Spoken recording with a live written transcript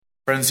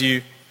Friends,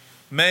 you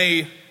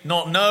may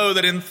not know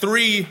that in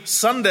 3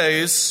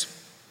 Sundays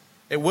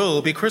it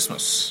will be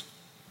Christmas.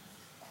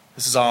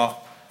 This is our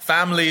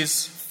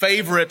family's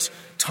favorite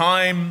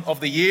time of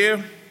the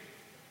year.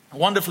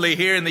 Wonderfully,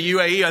 here in the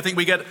UAE, I think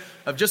we get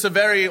just a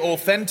very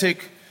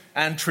authentic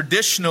and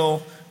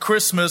traditional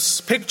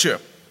Christmas picture.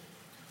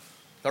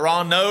 There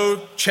are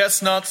no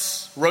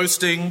chestnuts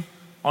roasting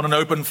on an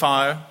open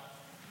fire.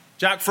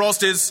 Jack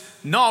Frost is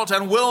not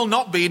and will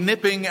not be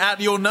nipping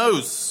at your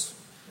nose.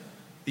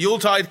 The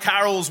Yuletide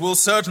carols will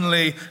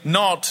certainly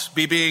not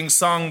be being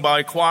sung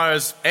by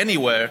choirs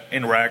anywhere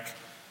in Iraq.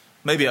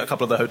 Maybe at a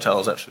couple of the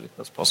hotels, actually.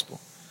 That's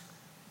possible.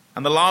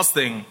 And the last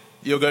thing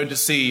you're going to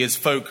see is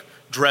folk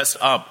dressed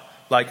up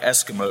like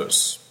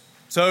Eskimos.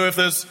 So if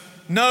there's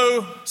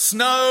no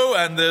snow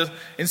and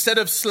instead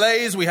of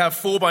sleighs we have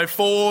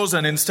 4x4s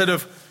and instead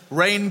of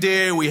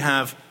reindeer we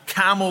have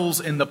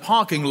camels in the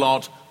parking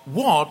lot,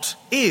 what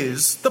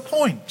is the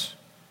point?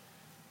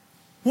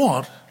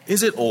 What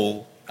is it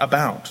all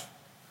about?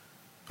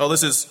 Well,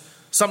 this is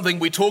something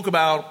we talk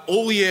about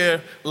all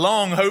year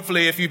long.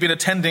 Hopefully, if you've been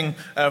attending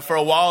for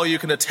a while, you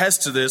can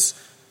attest to this,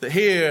 that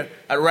here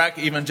at RAC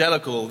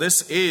Evangelical,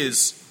 this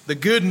is the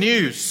good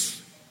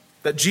news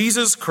that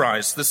Jesus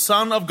Christ, the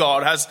Son of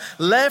God, has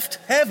left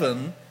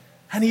heaven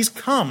and he's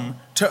come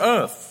to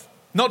earth.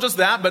 Not just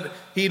that, but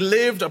he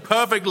lived a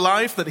perfect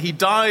life, that he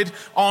died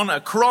on a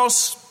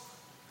cross,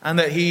 and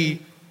that he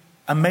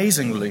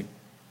amazingly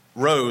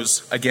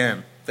rose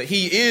again. That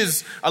he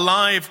is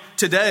alive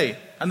today,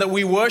 and that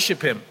we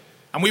worship him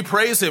and we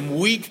praise him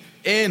week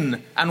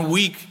in and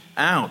week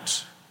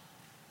out.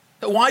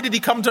 But why did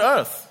he come to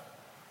earth?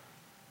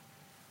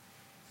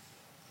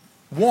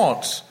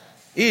 What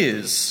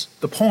is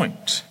the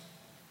point?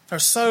 There are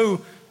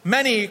so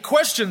many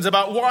questions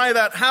about why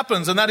that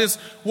happens, and that is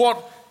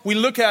what we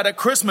look at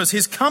Christmas,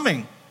 his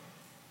coming.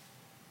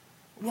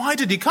 Why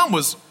did he come?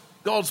 Was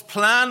God's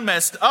plan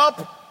messed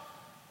up?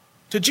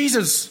 Did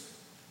Jesus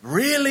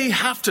really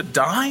have to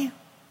die?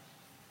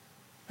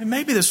 And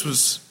maybe this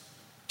was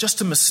just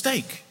a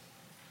mistake.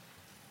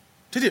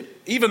 Did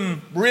it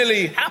even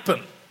really happen?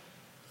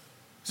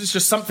 Is this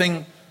just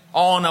something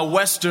on a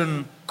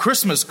Western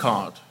Christmas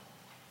card?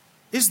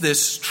 Is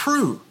this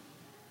true?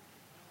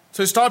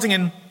 So starting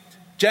in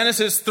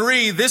Genesis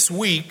 3 this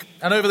week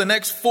and over the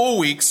next 4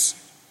 weeks,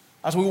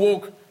 as we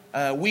walk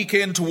week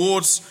in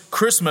towards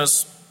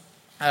Christmas,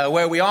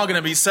 where we are going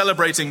to be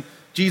celebrating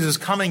Jesus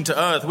coming to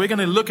earth, we're going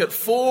to look at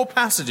 4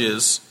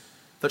 passages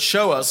that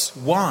show us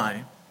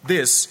why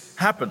this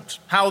happened,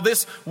 how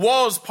this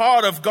was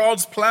part of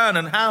God's plan,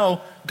 and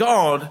how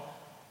God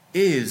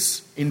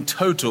is in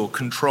total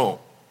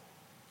control.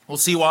 We'll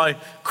see why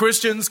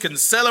Christians can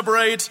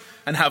celebrate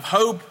and have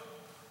hope,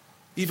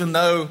 even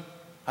though,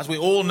 as we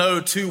all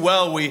know too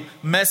well, we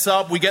mess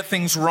up, we get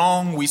things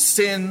wrong, we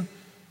sin,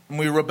 and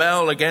we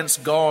rebel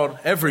against God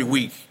every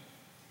week.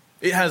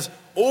 It has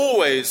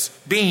always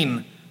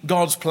been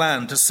God's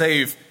plan to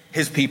save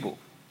his people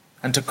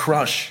and to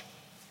crush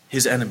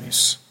his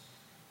enemies.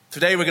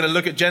 Today we're going to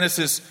look at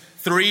Genesis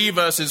 3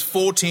 verses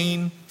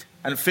 14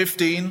 and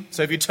 15.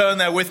 So if you turn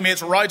there with me,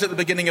 it's right at the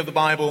beginning of the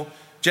Bible,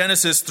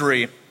 Genesis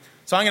 3.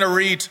 So I'm going to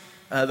read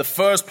the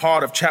first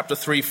part of chapter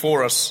 3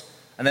 for us,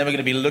 and then we're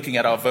going to be looking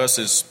at our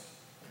verses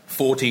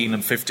 14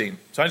 and 15.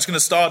 So I'm just going to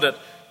start at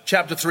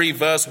chapter 3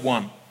 verse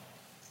 1.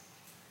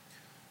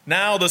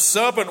 Now the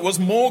serpent was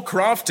more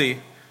crafty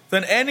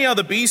than any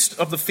other beast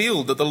of the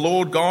field that the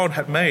Lord God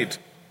had made.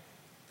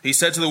 He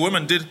said to the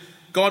woman, "Did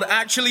God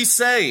actually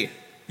say,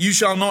 'You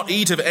shall not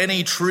eat of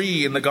any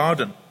tree in the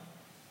garden'?"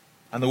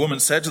 And the woman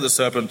said to the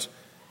serpent,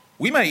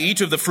 "We may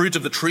eat of the fruit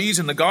of the trees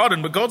in the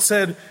garden, but God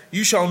said,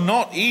 'You shall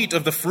not eat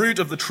of the fruit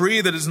of the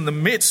tree that is in the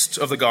midst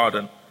of the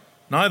garden,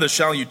 neither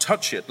shall you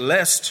touch it,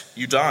 lest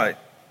you die.'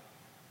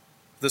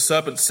 The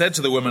serpent said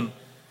to the woman,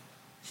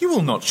 'You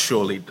will not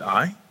surely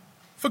die.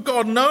 For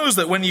God knows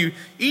that when you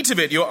eat of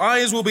it, your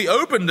eyes will be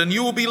opened and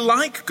you will be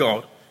like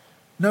God,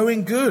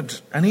 knowing good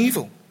and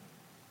evil.'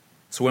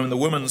 So when the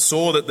woman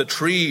saw that the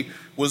tree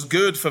was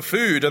good for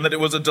food and that it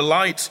was a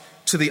delight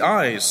to the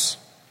eyes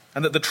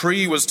and that the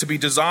tree was to be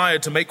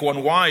desired to make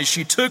one wise,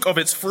 she took of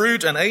its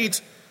fruit and ate,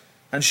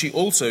 and she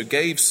also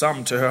gave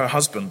some to her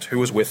husband who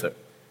was with her,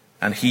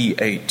 and he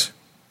ate.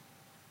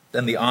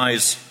 Then the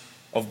eyes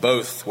of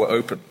both were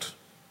opened,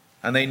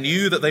 and they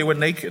knew that they were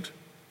naked.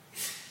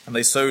 And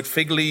they sewed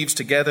fig leaves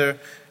together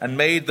and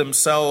made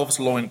themselves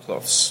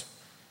loincloths.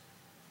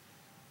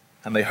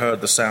 And they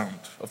heard the sound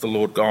of the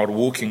Lord God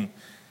walking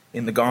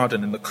in the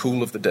garden in the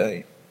cool of the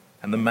day.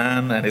 And the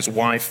man and his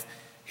wife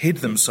hid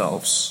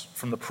themselves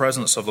from the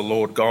presence of the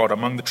Lord God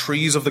among the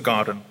trees of the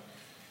garden.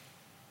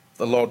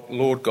 The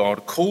Lord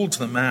God called to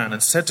the man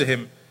and said to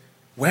him,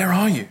 "Where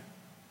are you?"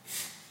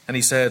 And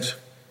he said,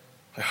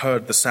 "I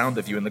heard the sound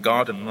of you in the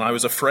garden, and I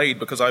was afraid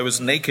because I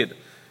was naked,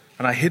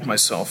 and I hid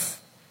myself."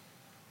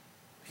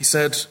 He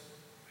said,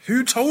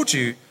 "Who told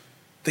you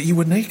that you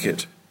were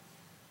naked?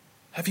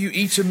 Have you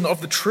eaten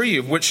of the tree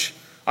of which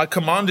I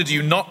commanded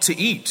you not to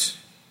eat?"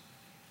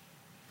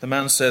 The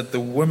man said, "The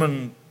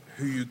woman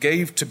who you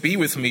gave to be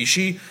with me,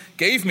 she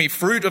gave me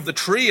fruit of the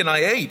tree and I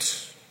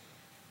ate.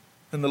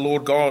 Then the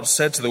Lord God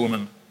said to the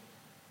woman,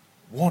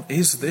 what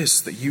is this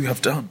that you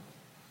have done?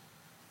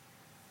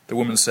 The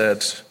woman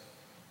said,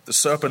 the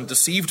serpent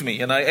deceived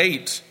me and I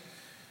ate.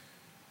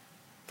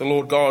 The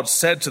Lord God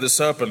said to the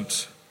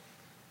serpent,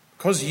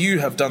 because you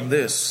have done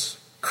this,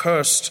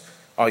 cursed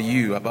are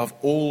you above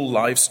all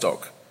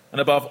livestock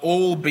and above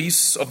all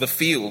beasts of the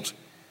field.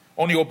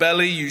 On your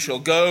belly you shall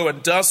go,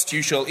 and dust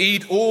you shall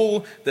eat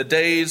all the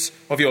days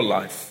of your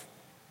life.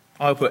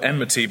 I will put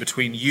enmity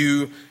between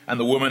you and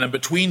the woman, and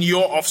between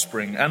your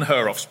offspring and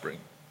her offspring.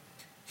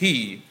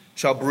 He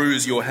shall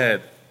bruise your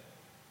head,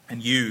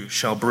 and you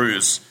shall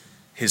bruise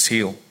his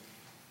heel.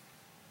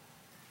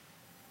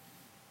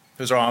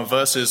 Those are our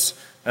verses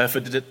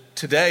for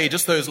today,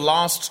 just those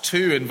last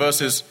two in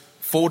verses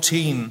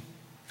 14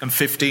 and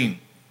 15.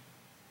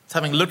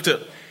 Having looked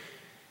at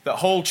that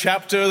whole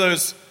chapter,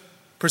 those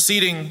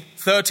preceding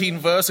 13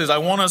 verses, I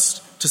want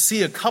us to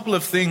see a couple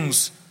of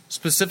things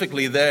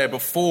specifically there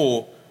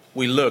before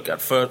we look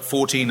at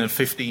 14 and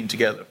 15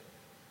 together.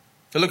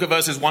 So look at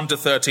verses 1 to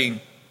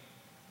 13.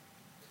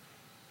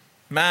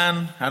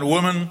 Man and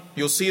woman,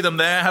 you'll see them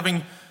there,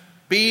 having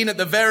been at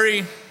the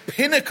very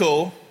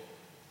pinnacle,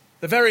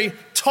 the very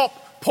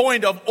top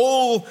point of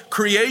all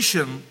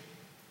creation,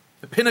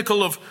 the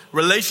pinnacle of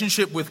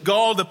relationship with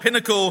God, the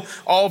pinnacle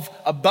of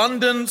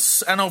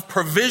abundance and of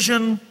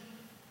provision,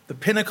 the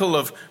pinnacle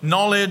of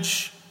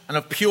knowledge and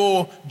of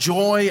pure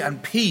joy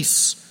and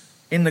peace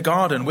in the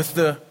garden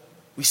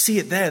we see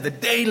it there, the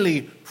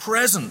daily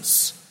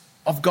presence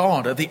of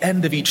God at the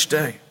end of each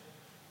day.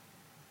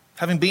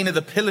 Having been at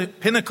the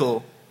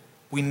pinnacle,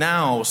 we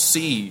now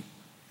see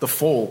the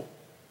fall.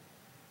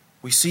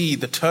 We see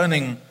the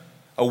turning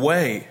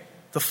away,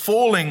 the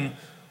falling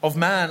of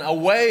man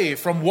away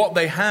from what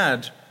they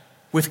had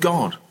with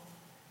God.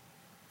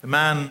 The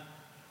man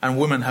and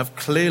woman have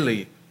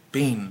clearly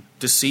been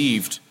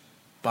deceived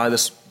by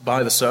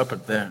the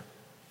serpent there.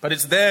 But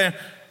it's their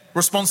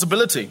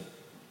responsibility.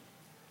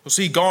 You'll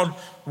see God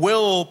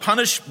will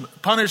punish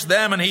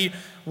them, and he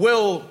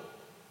will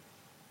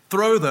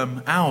throw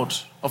them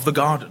out of the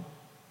garden.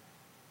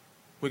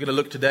 We're going to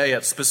look today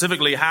at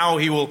specifically how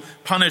he will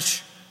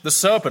punish the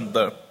serpent,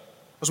 though.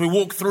 As we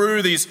walk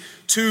through these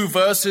two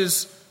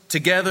verses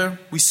together,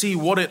 we see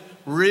what it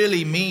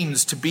really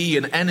means to be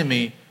an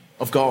enemy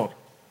of God.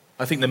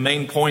 I think the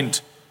main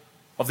point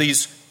of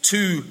these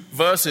two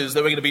verses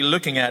that we're going to be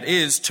looking at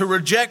is to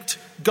reject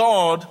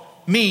God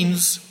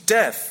means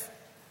death.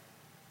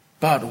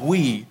 But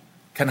we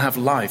can have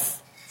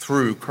life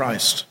through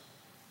Christ.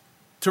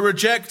 To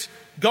reject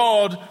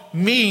God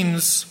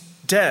means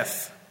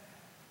death.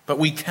 But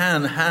we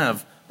can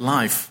have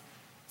life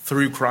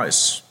through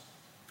Christ.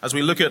 As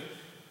we look at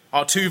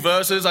our two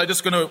verses, I'm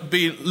just going to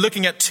be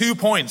looking at 2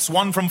 points.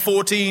 One from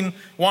 14,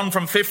 one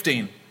from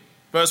 15.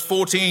 Verse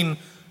 14,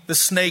 the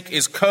snake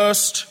is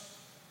cursed.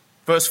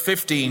 Verse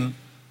 15,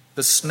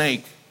 the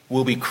snake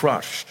will be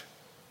crushed.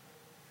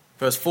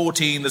 Verse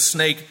 14, the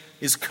snake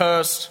is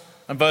cursed.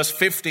 And verse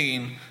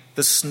 15,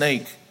 the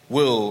snake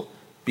will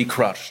be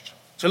crushed.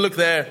 So look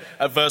there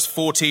at verse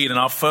 14 and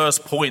our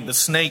first point, the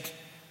snake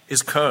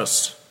is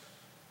cursed.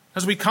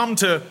 As we come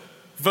to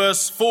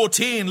verse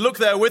 14, look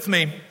there with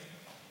me.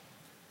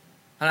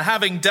 And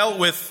having dealt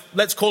with,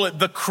 let's call it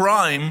the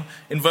crime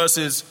in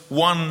verses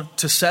 1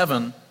 to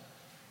 7,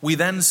 we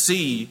then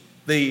see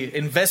the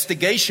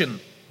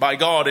investigation by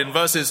God in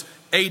verses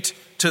 8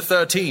 to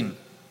 13.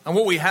 And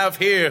what we have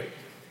here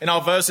in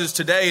our verses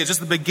today is just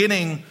the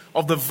beginning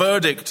of the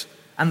verdict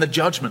and the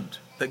judgment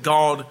that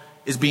God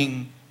is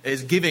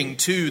giving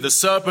to the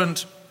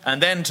serpent,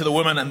 and then to the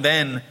woman, and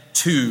then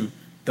to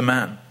the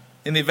man.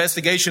 In the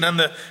investigation and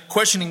the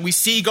questioning, we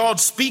see God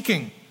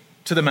speaking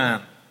to the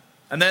man,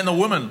 and then the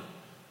woman,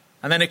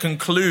 and then it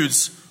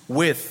concludes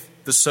with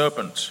the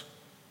serpent.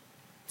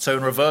 So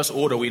in reverse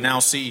order, we now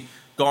see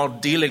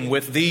God dealing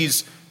with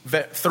these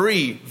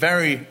three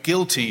very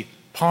guilty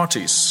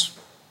parties.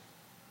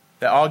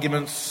 Their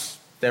arguments,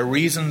 their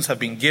reasons have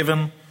been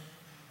given.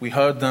 We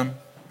heard them.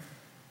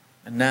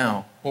 And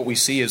now what we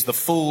see is the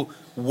full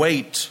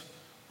weight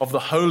of the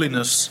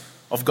holiness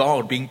of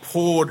God being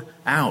poured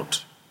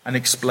out and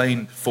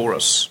explained for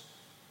us.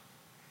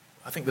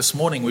 I think this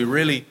morning we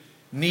really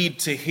need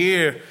to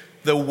hear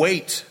the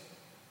weight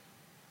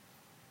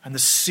and the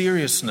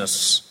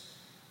seriousness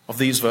of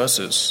these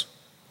verses,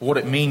 what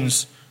it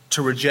means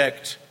to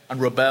reject and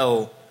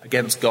rebel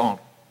against God.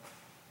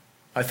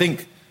 I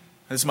think,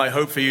 this is my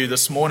hope for you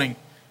this morning,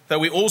 that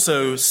we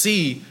also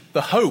see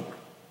the hope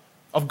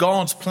of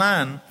God's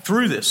plan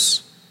through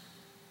this.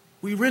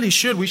 We really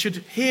should. We should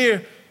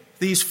hear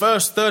these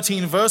first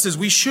 13 verses.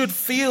 We should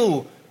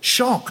feel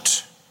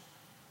shocked.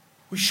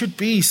 We should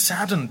be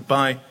saddened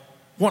by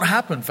what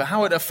happened, for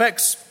how it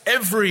affects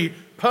every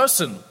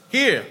person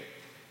here,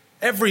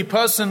 every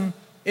person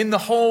in the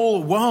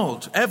whole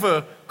world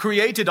ever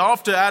created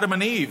after Adam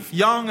and Eve,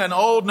 young and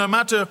old, no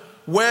matter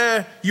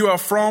where you are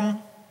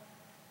from.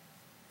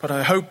 But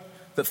I hope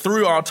that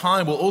through our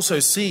time we'll also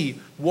see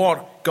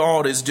what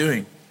God is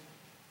doing,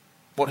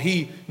 what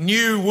he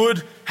knew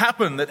would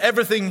happen, that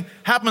everything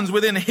happens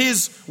within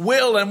his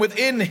will and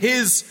within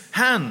his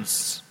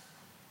hands.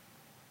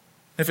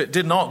 If it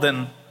did not, then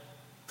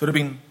there would have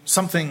been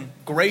something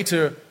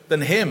greater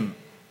than him.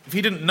 If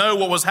he didn't know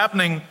what was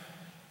happening,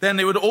 then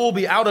it would all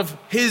be out of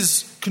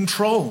his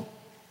control.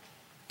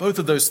 Both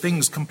of those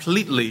things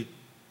completely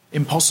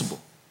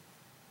impossible.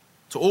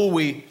 So all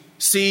we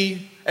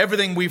see,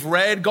 everything we've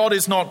read, God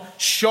is not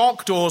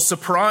shocked or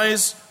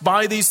surprised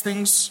by these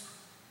things.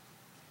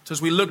 So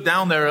as we look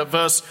down there at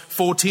verse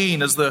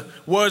 14, as the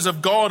words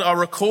of God are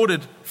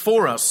recorded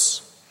for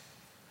us,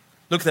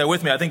 look there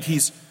with me. I think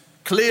he's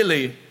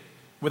clearly,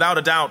 without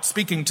a doubt,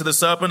 speaking to the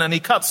serpent, and he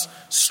cuts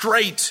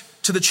straight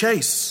to the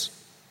chase.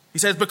 He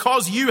says,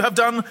 because you have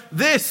done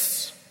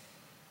this.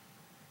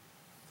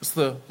 That's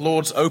the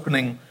Lord's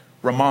opening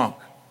remark.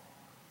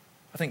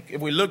 I think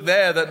if we look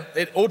there, that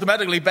it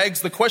automatically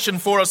begs the question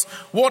for us,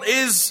 what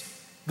is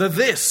the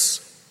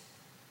this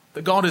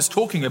that God is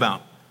talking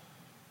about?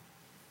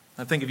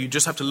 I think if you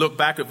just have to look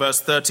back at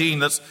verse 13,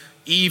 that's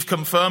Eve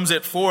confirms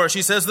it for us.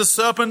 She says, the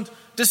serpent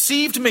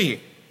deceived me,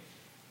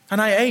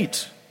 and I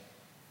ate.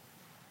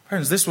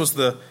 Friends, this was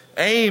the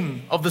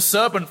aim of the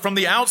serpent from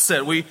the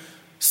outset. We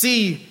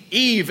see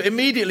Eve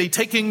immediately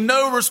taking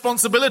no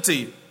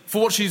responsibility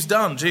for what she's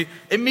done. She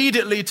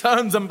immediately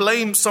turns and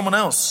blames someone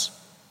else.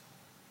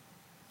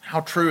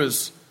 How true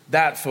is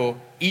that for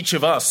each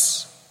of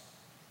us?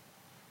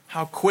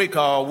 How quick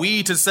are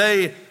we to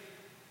say, it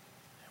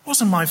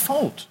wasn't my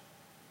fault?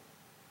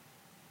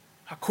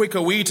 How quick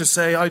are we to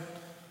say, I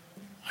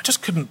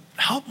just couldn't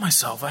help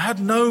myself. I had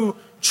no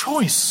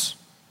choice.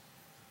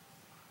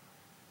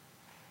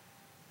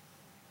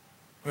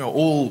 We are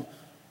all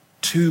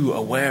too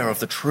aware of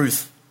the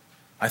truth,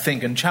 I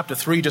think, and chapter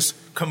 3 just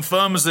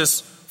confirms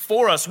this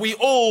for us. We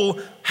all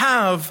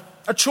have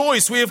a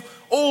choice. We have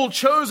all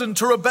chosen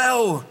to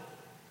rebel.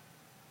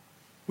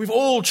 We've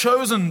all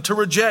chosen to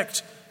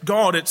reject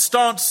God. It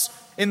starts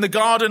in the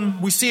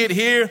garden, we see it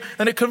here,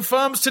 and it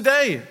confirms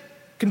today,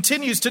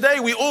 continues today.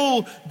 We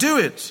all do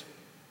it.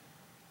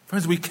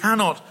 Friends, we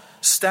cannot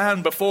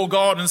stand before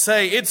God and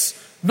say, it's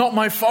not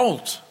my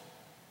fault.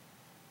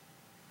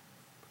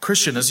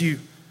 Christian, as you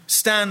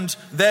stand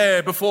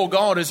there before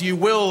God, as you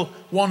will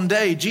one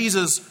day,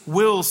 Jesus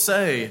will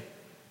say,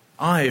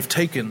 I've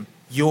taken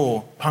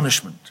your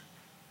punishment.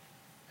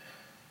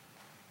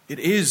 It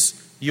is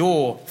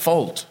your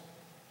fault.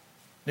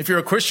 If you're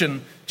a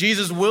Christian,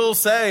 Jesus will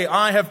say,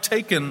 I have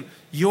taken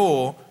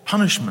your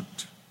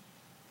punishment.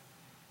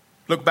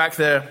 Look back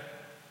there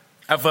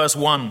at verse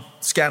 1.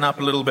 Scan up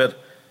a little bit.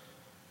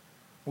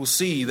 We'll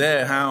see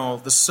there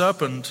how the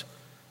serpent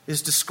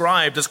is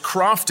described as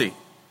crafty.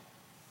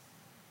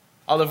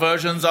 Other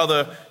versions,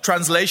 other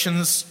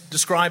translations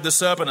describe the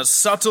serpent as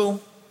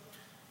subtle.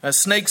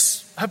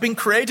 Snakes have been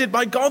created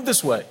by God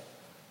this way.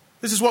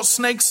 This is what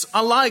snakes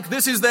are like.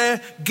 This is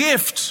their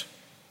gift.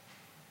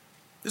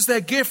 This is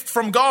their gift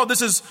from God.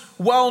 This is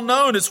well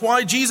known. It's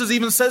why Jesus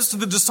even says to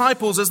the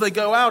disciples as they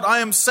go out, I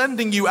am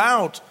sending you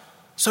out,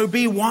 so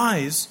be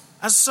wise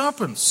as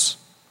serpents.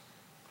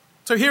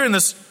 So here in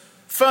this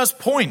first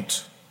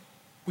point,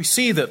 we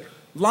see that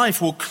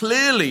life will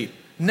clearly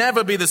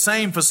never be the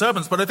same for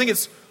serpents, but I think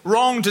it's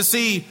wrong to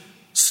see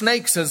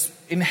snakes as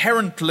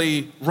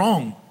inherently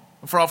wrong,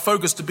 and for our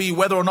focus to be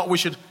whether or not we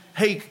should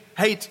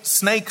hate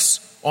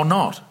snakes or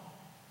not.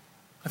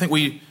 I think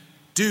we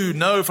do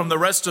know from the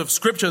rest of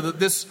Scripture that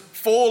this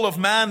fall of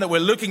man that we're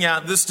looking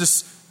at, this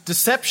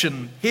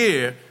deception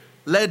here,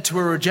 led to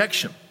a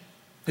rejection.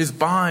 Is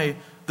by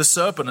the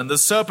serpent, and the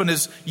serpent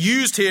is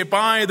used here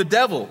by the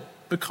devil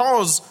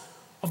because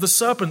of the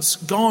serpent's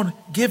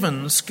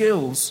God-given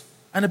skills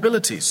and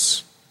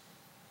abilities.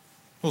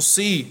 We'll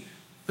see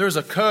there is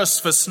a curse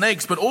for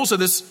snakes, but also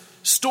this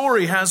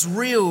story has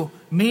real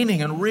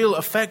meaning and real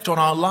effect on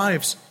our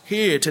lives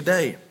here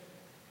today.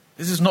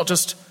 This is not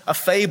just a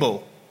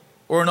fable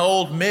or an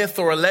old myth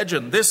or a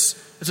legend.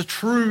 This is a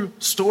true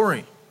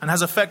story and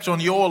has effect on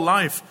your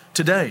life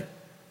today.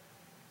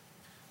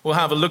 We'll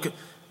have a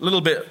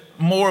little bit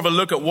more of a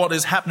look at what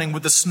is happening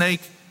with the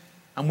snake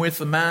and with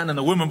the man and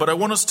the woman, but I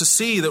want us to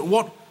see that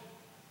what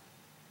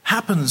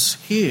happens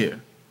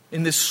here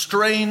in this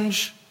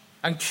strange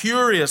and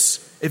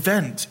curious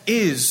event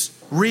is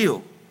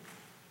real.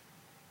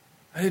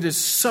 And it is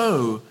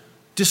so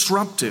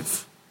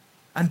disruptive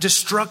and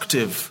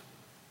destructive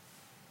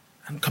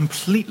and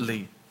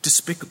completely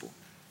despicable.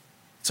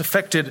 It's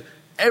affected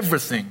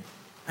everything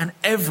and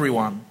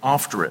everyone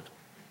after it.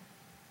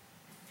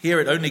 Here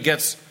it only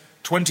gets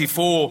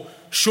 24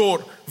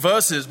 short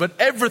verses, but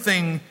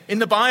everything in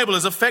the Bible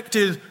is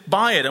affected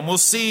by it. And we'll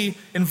see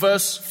in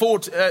verse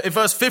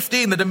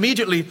 15 that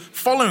immediately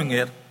following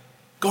it,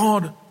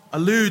 God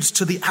alludes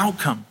to the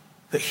outcome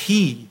that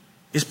he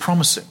is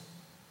promising.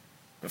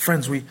 But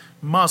friends, we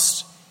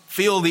must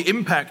feel the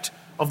impact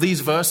of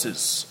these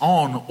verses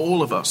on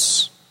all of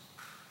us.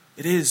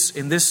 It is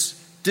in this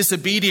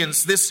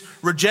disobedience, this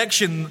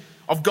rejection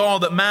of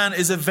God, that man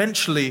is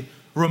eventually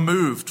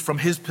removed from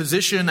his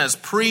position as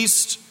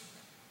priest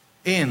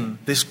in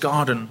this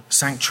garden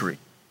sanctuary.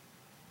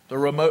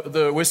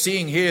 We're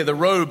seeing here the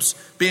robes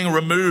being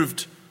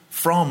removed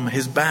from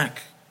his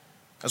back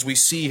as we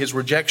see his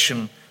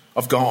rejection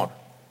of God.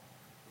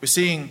 We're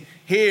seeing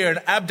here an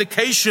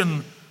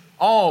abdication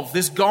of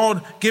this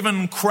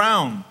God-given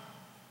crown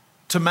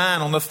to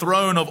man on the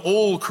throne of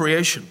all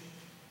creation.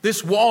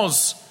 This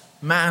was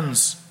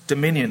man's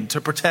dominion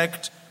to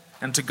protect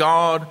and to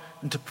guard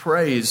and to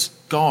praise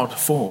God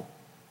for.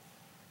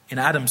 In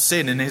Adam's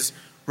sin, in his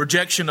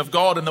rejection of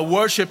God and the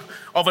worship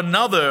of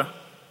another,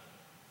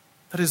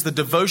 that is the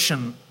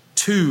devotion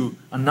to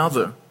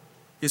another,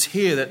 is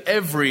here that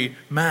every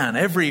man,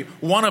 every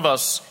one of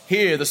us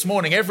here this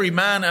morning, every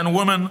man and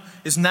woman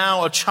is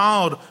now a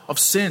child of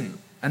sin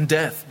and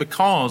death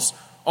because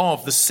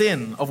of the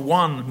sin of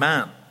one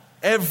man.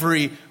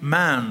 Every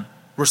man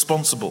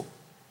responsible.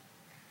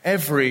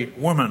 Every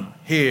woman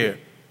here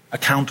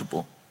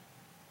accountable.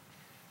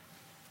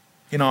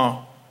 In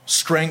our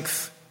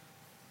strength,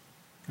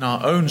 in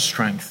our own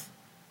strength,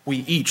 we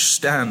each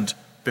stand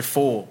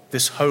before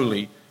this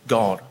holy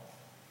God.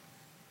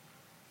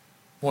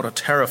 What a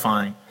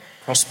terrifying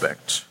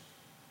prospect.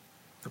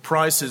 The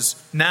price is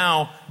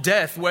now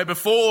death, where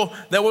before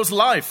there was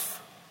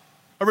life.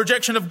 A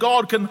rejection of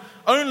God can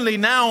only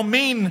now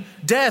mean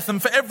death.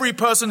 And for every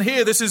person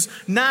here, this is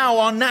now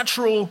our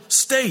natural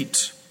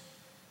state.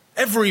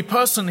 Every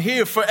person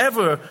here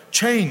forever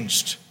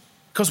changed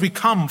because we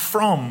come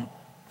from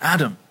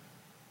Adam.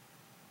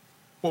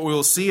 What we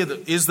will see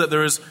is that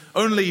there is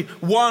only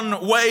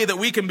one way that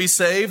we can be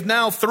saved,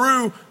 now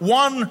through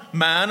one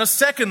man, a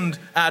second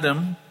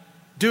Adam,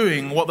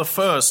 doing what the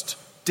first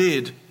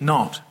did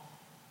not.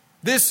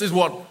 This is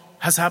what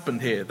has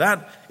happened here.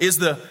 That is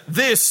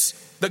this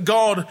that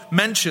God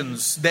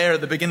mentions there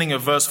at the beginning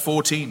of verse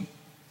 14.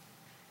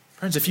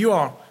 Friends, if you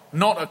are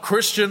not a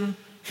Christian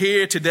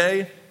here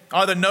today,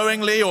 either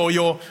knowingly or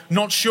you're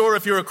not sure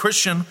if you're a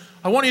Christian,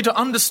 I want you to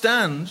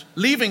understand,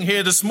 leaving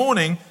here this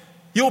morning,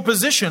 your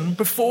position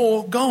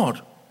before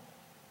God.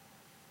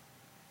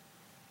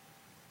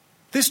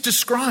 This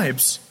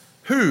describes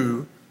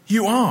who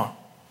you are.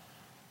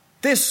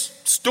 This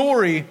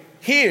story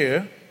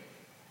here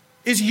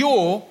is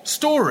your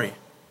story.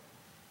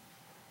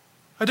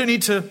 I don't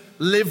need to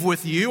live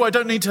with you. I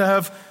don't need to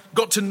have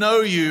got to know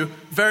you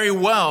very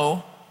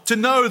well to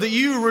know that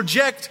you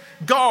reject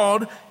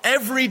God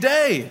every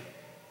day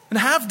and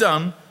have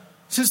done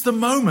since the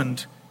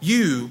moment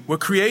you were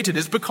created.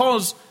 It's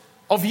because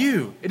of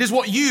you. It is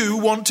what you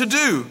want to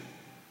do.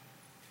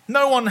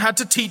 No one had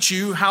to teach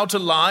you how to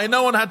lie.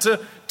 No one had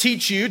to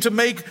teach you to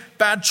make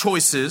bad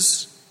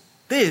choices.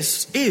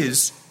 This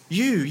is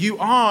you. You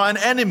are an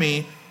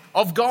enemy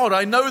of God.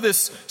 I know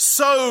this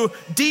so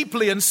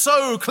deeply and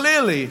so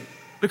clearly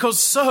because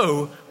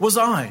so was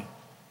I.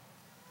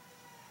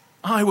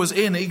 I was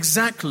in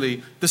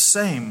exactly the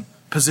same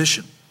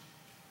position.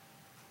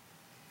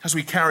 As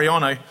we carry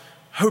on, I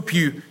hope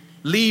you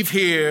leave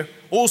here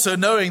also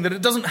knowing that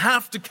it doesn't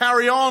have to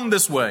carry on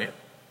this way.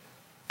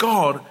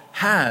 God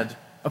had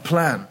a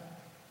plan.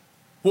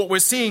 What we're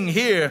seeing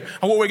here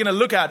and what we're going to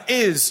look at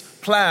is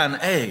plan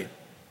A.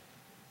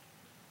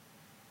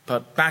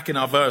 But back in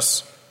our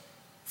verse,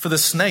 for the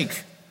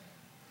snake,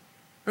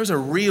 there's a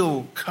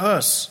real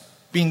curse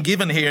being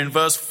given here in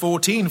verse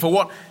 14 for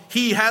what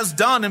he has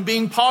done in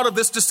being part of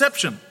this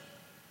deception.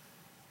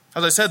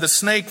 As I said, the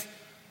snake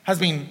has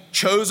been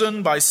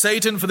chosen by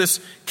Satan for this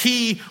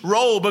key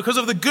role because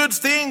of the good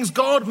things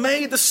God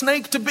made the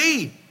snake to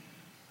be.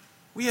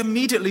 We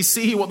immediately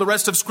see what the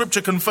rest of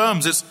Scripture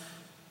confirms. It's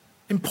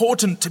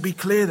important to be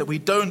clear that we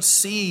don't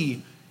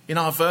see in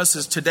our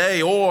verses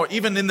today or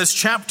even in this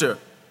chapter.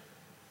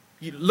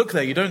 You look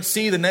there, you don't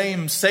see the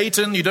name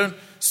Satan, you don't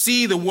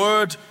see the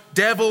word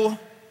devil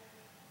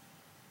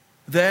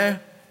there,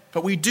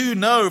 but we do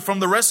know from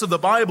the rest of the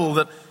Bible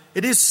that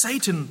it is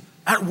Satan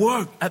at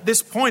work at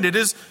this point. It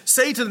is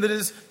Satan that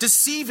is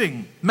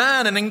deceiving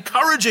man and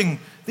encouraging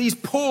these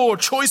poor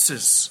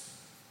choices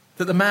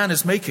that the man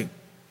is making.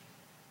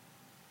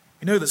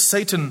 You know that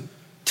Satan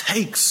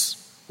takes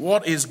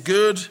what is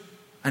good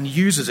and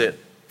uses it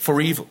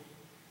for evil.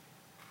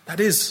 That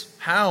is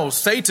how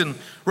Satan,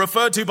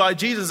 referred to by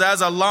Jesus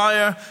as a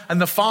liar and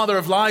the father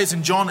of lies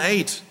in John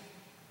 8.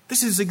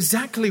 This is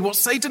exactly what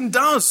Satan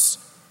does.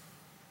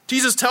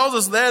 Jesus tells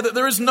us there that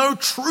there is no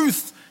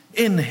truth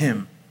in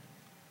him.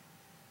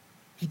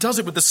 He does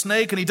it with the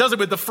snake and he does it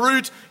with the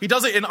fruit. He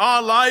does it in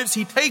our lives.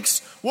 He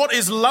takes what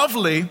is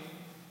lovely,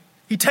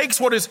 he takes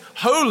what is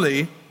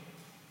holy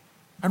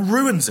and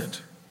ruins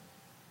it.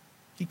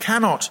 He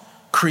cannot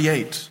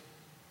create,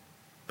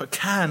 but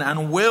can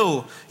and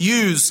will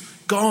use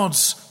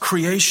God's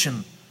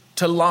creation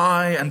to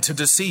lie and to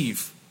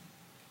deceive.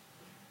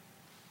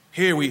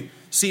 Here we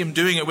see him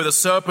doing it with a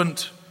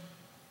serpent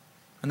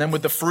and then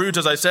with the fruit,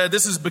 as I said.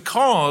 This is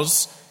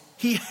because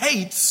he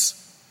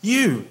hates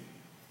you.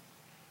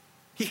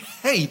 He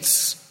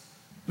hates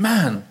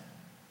man.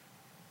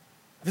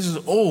 This is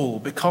all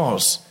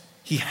because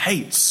he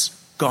hates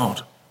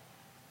God.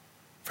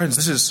 Friends,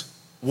 this is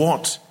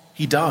what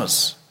he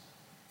does.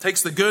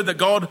 Takes the good that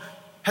God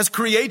has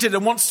created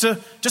and wants to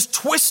just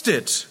twist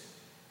it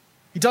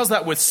He does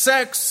that with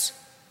sex.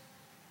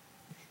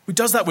 He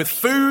does that with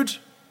food.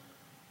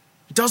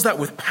 He does that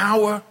with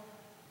power.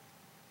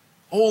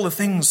 All the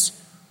things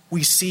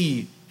we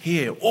see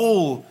here,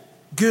 all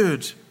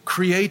good,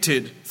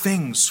 created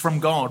things from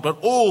God, but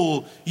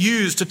all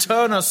used to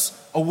turn us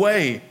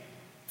away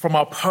from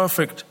our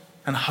perfect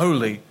and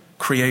holy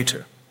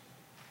Creator.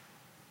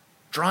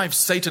 Drives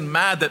Satan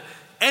mad that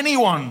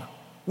anyone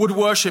would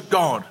worship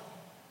God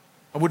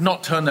and would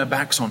not turn their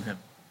backs on him.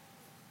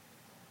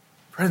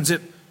 Friends,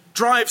 it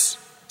drives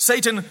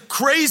Satan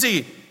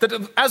crazy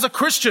that as a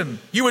Christian,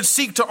 you would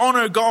seek to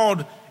honor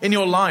God in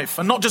your life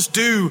and not just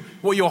do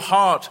what your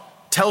heart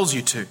tells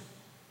you to.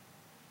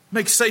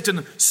 Makes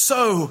Satan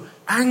so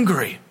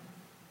angry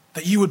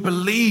that you would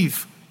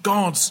believe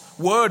God's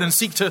word and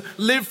seek to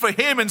live for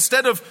him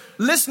instead of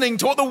listening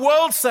to what the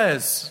world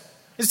says.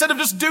 Instead of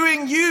just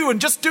doing you and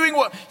just doing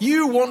what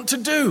you want to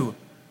do.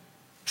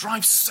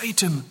 Drives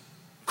Satan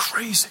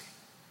crazy.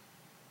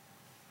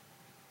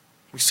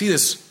 We see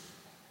this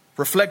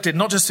reflected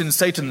not just in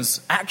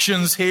Satan's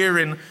actions here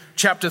in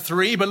chapter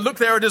 3, but look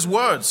there at his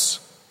words.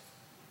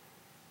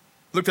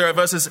 Look there at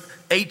verses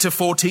 8 to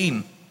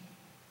 14.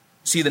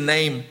 See the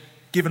name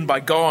given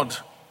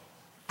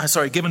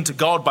to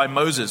God by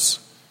Moses.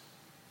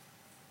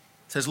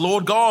 It says,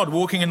 Lord God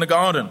walking in the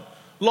garden.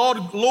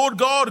 Lord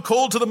God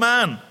called to the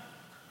man.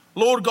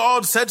 Lord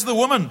God said to the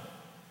woman.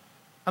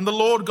 And the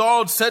Lord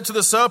God said to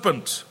the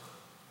serpent.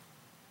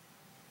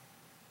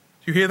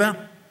 Do you hear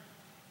that?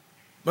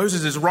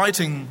 Moses is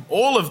writing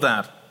all of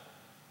that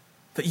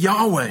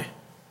Yahweh,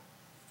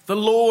 the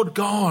Lord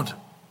God,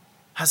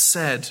 has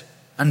said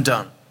and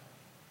done.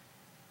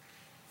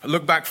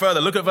 Look back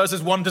further. Look at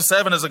verses 1 to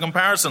 7 as a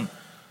comparison.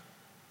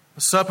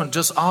 The serpent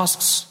just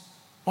asks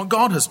what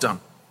God has done.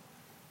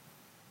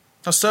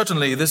 Now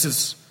certainly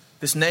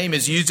this name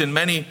is used in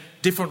many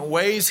different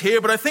ways here,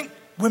 but I think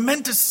we're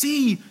meant to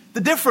see the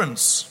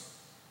difference.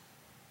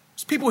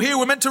 As people here,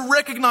 we're meant to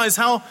recognize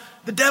how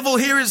the devil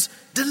here is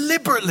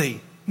deliberately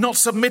not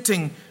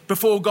submitting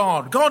before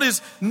God. God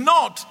is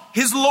not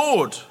his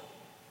Lord.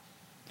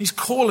 He's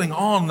calling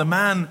on the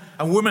man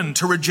and woman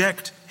to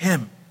reject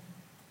him.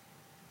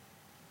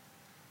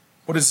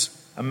 What is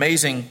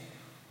amazing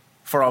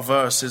for our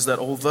verse is that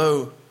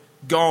although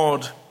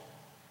God,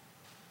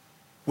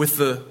 with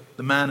the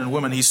man and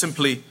woman, he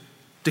simply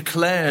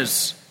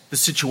declares the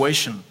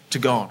situation to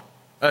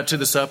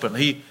the serpent.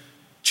 He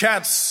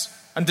chats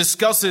and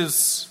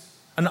discusses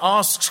and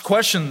asks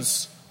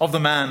questions of the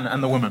man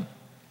and the woman.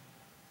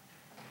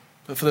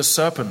 But for the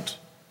serpent,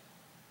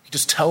 he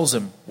just tells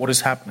him what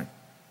is happening.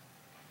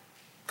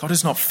 God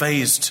is not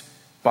fazed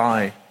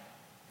by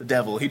the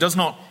devil. He does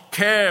not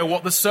care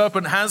what the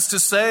serpent has to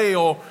say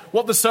or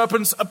what the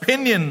serpent's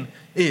opinion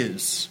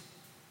is.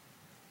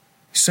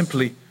 He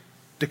simply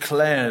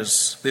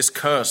declares this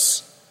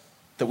curse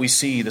that we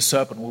see the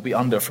serpent will be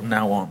under from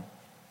now on.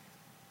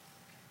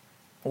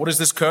 What is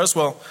this curse?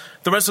 Well,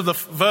 the rest of the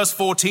verse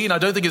 14 I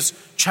don't think is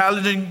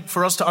challenging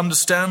for us to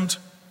understand.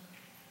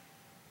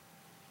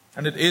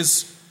 And it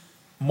is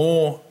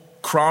more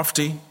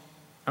crafty.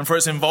 And for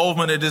its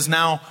involvement, it is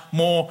now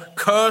more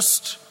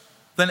cursed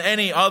than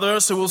any other.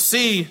 So we'll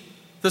see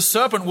the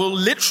serpent will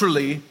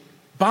literally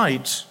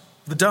bite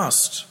the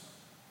dust.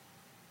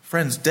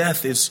 Friends,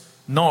 death is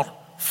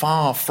not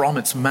far from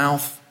its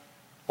mouth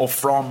or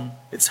from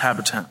its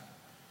habitat.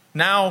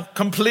 Now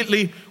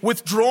completely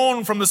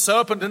withdrawn from the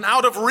serpent and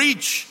out of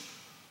reach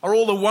are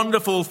all the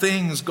wonderful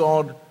things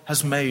God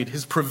has made,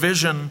 his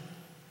provision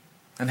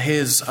and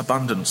his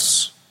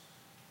abundance.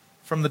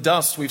 From the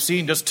dust we've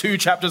seen just 2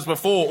 chapters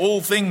before,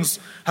 all things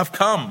have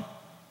come.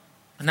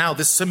 And now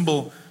this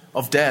symbol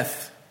of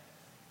death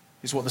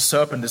is what the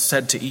serpent is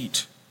said to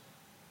eat.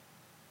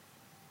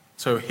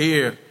 So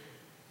here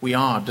we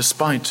are,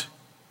 despite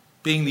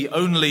being the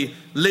only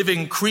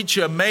living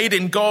creature made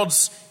in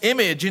God's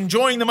image,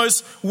 enjoying the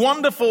most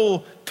wonderful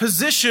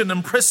position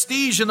and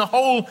prestige in the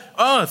whole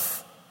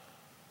earth.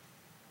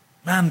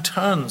 Man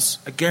turns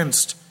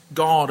against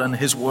God and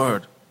his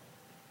word,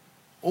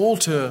 all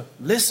to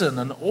listen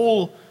and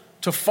all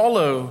to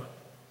follow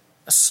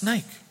a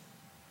snake.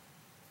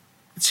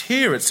 It's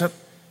here, it's at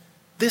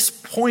this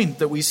point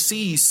that we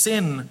see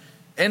sin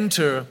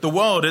enter the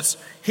world. It's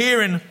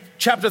here in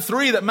chapter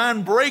 3 that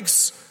man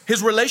breaks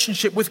his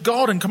relationship with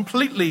God and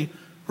completely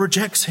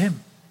rejects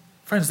him.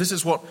 Friends, this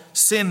is what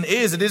sin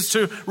is. It is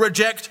to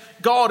reject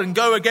God and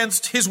go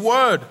against his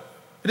word.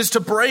 It is to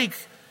break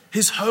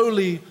his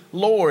holy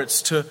law.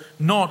 It's to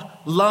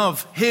not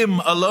love him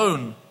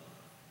alone,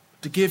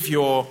 to give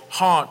your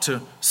heart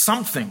to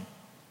something,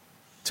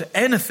 to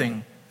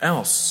anything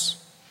else.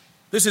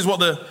 This is what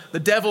the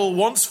devil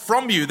wants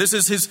from you. This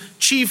is his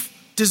chief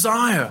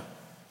desire,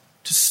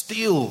 to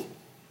steal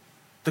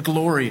the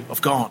glory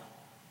of God.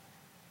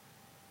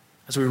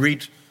 As we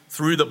read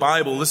through the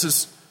Bible, this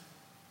is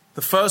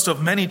the first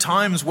of many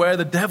times where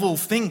the devil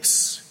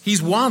thinks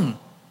he's won.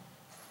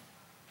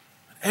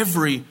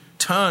 Every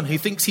turn, he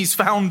thinks he's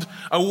found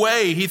a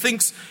way. He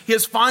thinks he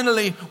has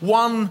finally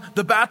won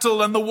the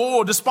battle and the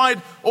war, despite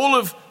all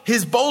of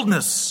his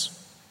boldness.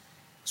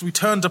 As we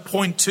turn to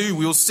point 2,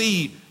 we'll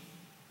see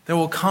there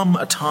will come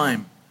a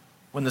time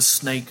when the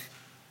snake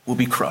will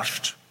be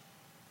crushed.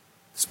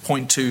 It's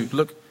point 2.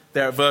 Look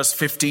there at verse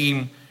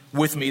 15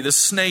 with me. The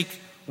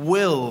snake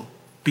will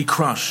be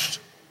crushed.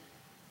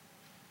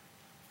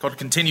 God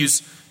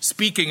continues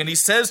speaking, and he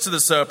says to the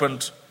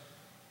serpent,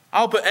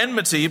 I'll put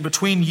enmity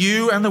between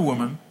you and the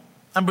woman,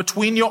 and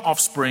between your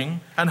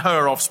offspring and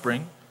her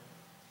offspring.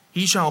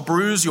 He shall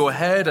bruise your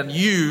head, and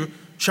you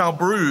shall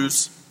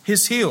bruise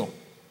his heel.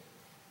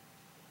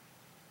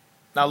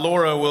 Now,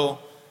 Laura will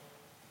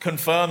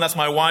confirm, that's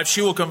my wife,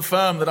 she will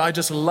confirm that I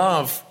just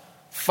love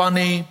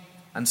funny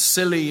and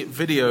silly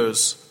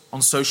videos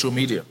on social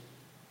media.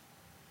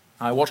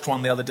 I watched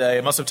one the other day.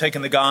 It must have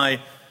taken the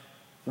guy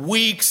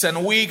weeks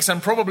and weeks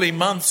and probably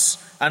months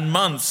and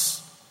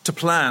months to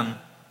plan.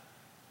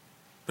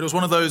 But it was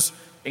one of those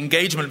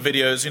engagement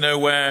videos,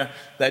 where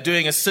they're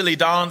doing a silly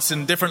dance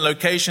in different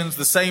locations,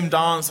 the same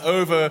dance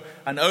over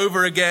and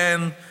over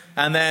again,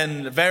 and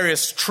then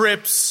various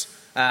trips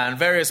and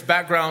various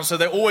backgrounds. So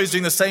they're always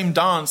doing the same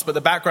dance, but the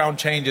background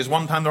changes.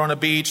 One time they're on a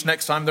beach,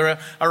 next time they're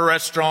at a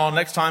restaurant,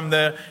 next time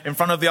they're in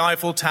front of the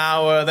Eiffel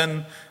Tower.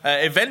 Then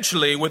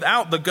eventually,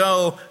 without the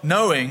girl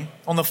knowing,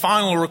 on the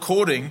final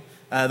recording,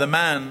 the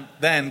man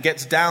then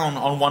gets down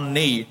on one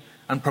knee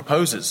and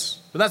proposes.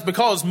 But that's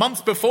because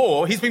months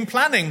before, he's been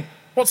planning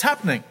what's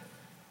happening,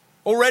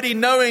 already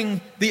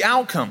knowing the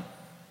outcome.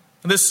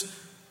 And this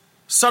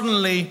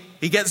suddenly,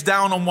 he gets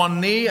down on one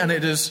knee, and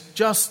it is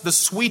just the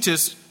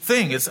sweetest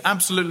thing. It's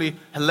absolutely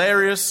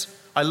hilarious.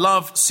 I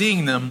love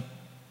seeing them.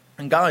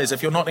 And guys,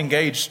 if you're not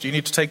engaged, you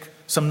need to take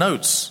some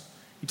notes.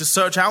 You need to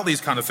search out these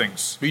kind of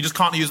things. But you just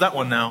can't use that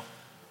one now,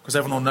 because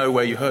everyone will know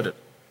where you heard it.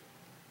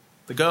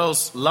 The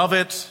girls love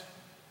it.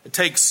 It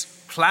takes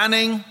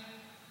planning.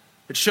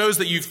 It shows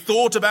that you've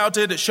thought about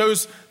it. It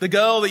shows the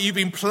girl that you've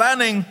been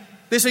planning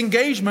this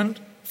engagement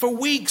for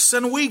weeks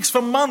and weeks,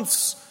 for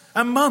months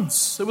and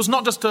months. It was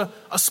not just a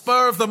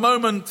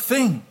spur-of-the-moment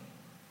thing.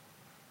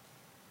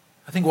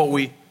 I think what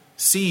we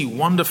see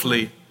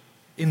wonderfully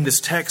in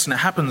this text, and it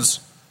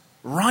happens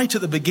right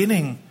at the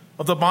beginning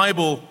of the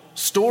Bible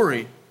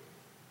story,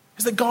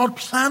 is that God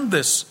planned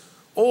this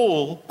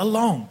all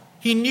along.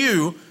 He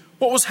knew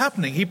what was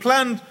happening. He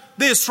planned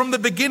this from the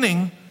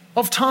beginning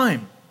of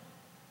time.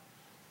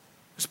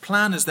 His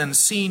plan is then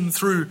seen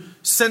through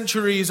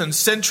centuries and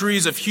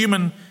centuries of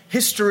human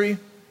history.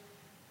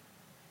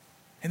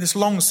 In this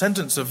long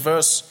sentence of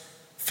verse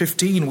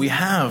 15, we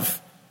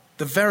have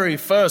the very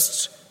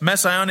first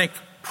messianic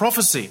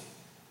prophecy.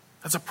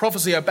 That's a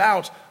prophecy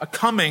about a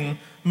coming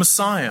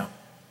Messiah.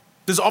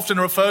 This is often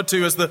referred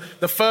to as the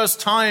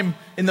first time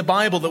in the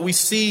Bible that we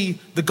see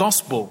the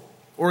gospel,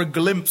 or a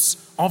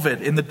glimpse of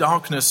it in the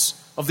darkness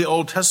of the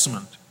Old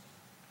Testament.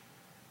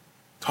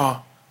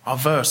 Our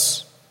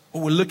verse,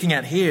 what we're looking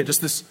at here,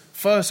 just this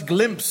first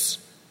glimpse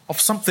of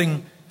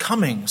something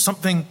coming,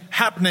 something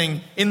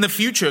happening in the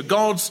future,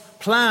 God's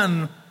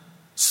plan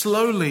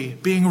slowly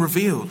being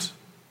revealed.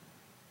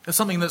 There's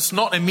something that's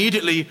not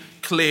immediately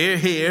clear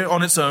here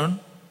on its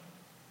own,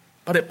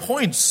 but it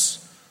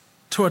points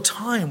to a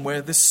time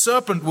where this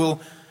serpent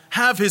will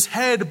have his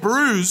head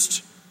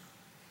bruised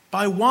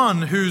by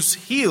one whose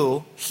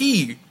heel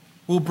he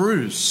will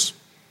bruise.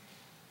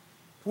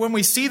 When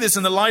we see this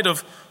in the light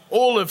of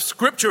all of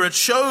Scripture, it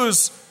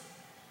shows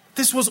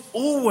this was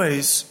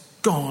always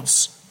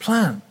God's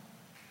plan.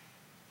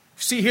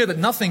 You see here that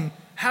nothing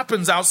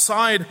happens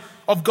outside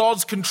of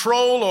God's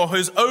control or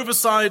his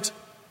oversight.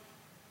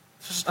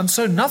 And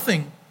so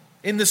nothing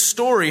in this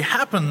story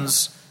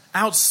happens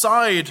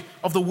outside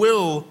of the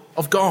will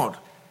of God.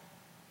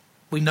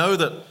 We know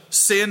that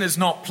sin is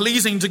not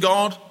pleasing to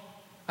God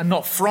and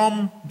not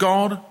from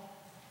God.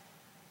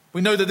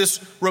 We know that this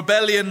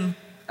rebellion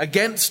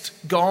against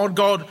God,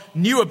 God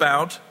knew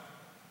about.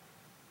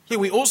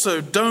 Yet we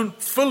also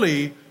don't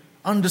fully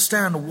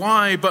understand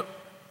why, but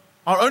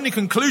our only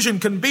conclusion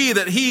can be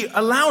that he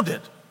allowed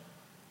it.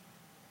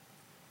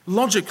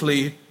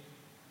 Logically,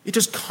 it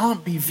just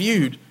can't be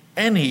viewed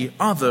any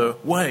other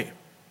way.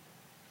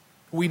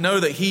 We know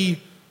that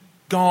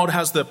God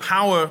has the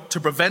power to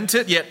prevent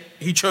it, yet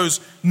he chose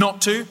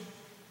not to.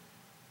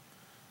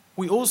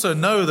 We also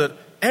know that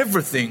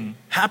everything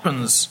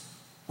happens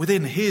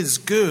within his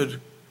good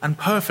and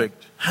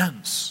perfect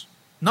hands.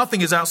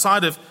 Nothing is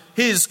outside of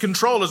his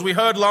control. As we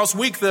heard last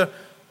week,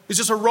 it's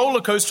just a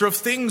roller coaster of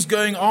things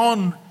going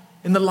on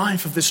in the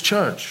life of this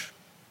church.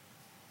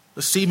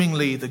 The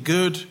seemingly, the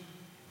good,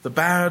 the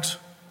bad,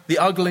 the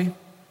ugly.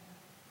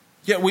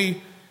 Yet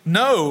we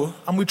know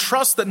and we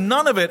trust that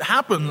none of it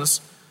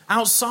happens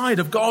outside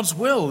of God's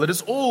will, that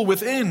it's all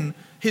within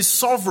his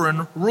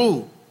sovereign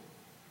rule.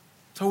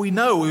 So we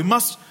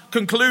must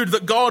conclude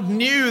that God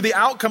knew the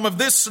outcome of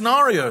this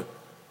scenario.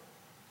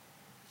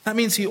 That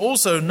means he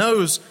also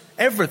knows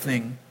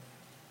everything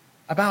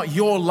about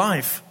your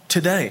life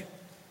today.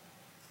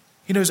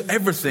 He knows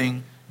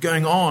everything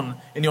going on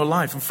in your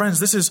life. And friends,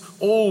 this is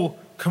all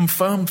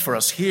confirmed for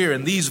us here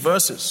in these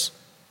verses.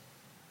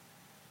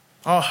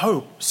 Our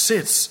hope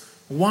sits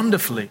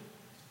wonderfully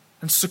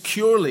and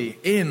securely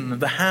in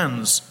the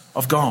hands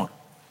of God.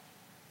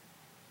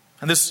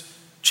 And this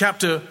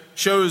chapter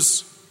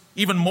shows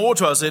even more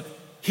to us. It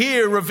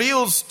here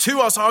reveals to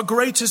us our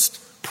greatest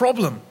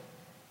problem.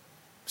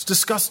 It's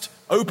discussed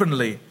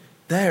openly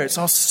there. It's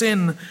our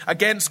sin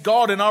against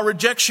God and our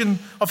rejection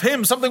of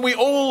him, something we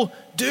all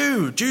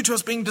do due to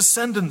us being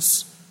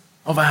descendants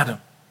of Adam.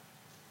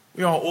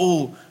 We are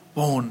all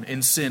born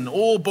in sin,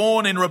 all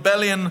born in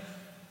rebellion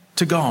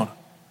to God.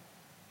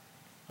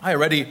 I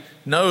already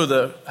know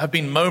there have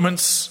been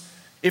moments,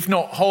 if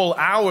not whole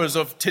hours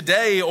of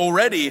today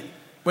already,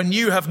 when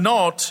you have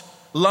not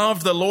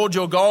loved the Lord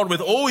your God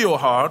with all your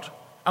heart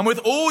and with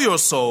all your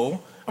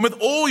soul and with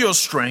all your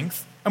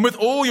strength and with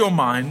all your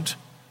mind,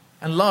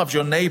 and loved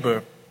your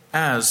neighbor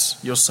as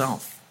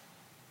yourself.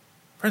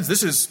 Friends,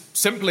 this is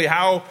simply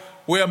how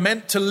we are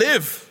meant to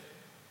live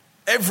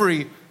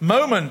every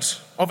moment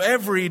of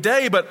every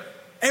day, but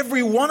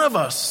every one of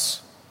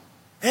us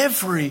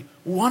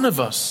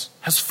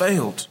has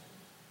failed.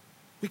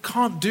 We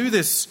can't do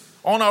this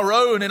on our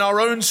own, in our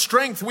own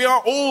strength. We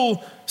are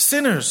all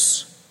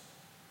sinners.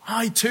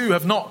 I too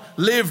have not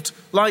lived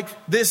like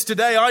this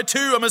today. I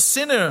too am a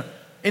sinner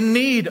in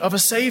need of a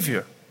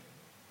Savior.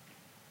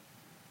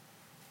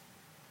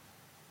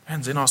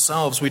 Friends, in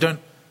ourselves, we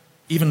don't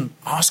even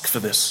ask for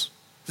this.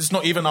 This is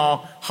not even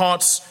our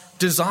heart's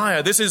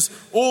desire. This is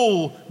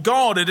all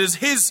God. It is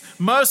his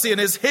mercy and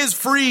is his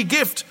free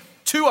gift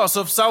to us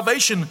of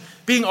salvation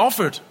being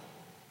offered.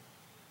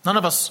 None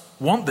of us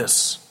want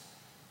this.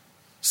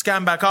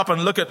 Scan back up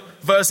and look at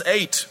verse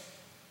 8.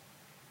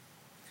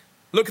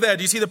 Look there.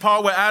 Do you see the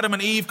part where Adam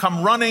and Eve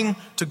come running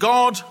to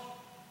God?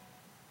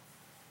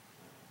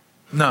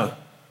 No,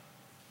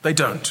 they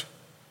don't.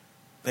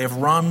 They have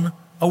run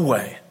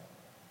away.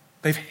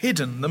 They've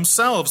hidden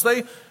themselves.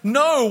 They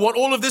know what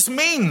all of this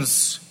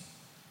means.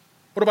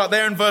 What about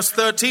there in verse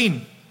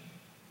 13?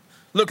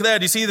 Look there.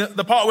 Do you see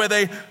the part where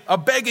they are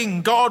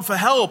begging God for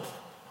help,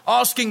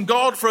 asking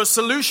God for a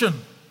solution?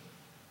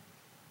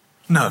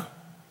 No.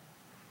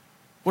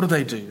 What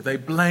do? They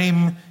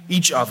blame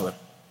each other.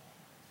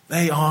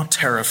 They are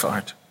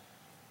terrified.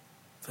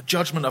 The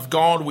judgment of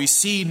God we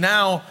see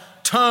now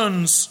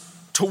turns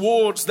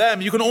towards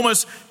them. You can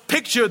almost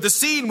picture the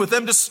scene with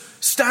them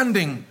just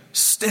standing,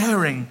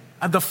 staring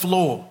at the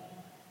floor,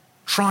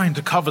 trying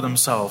to cover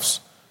themselves,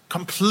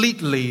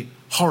 completely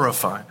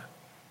horrified.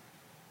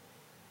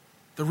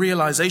 The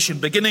realization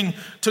beginning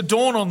to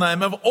dawn on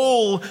them of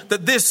all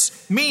that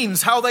this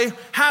means, how they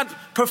had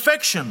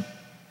perfection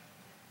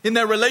in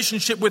their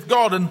relationship with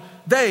God and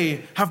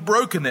they have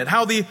broken it,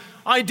 how the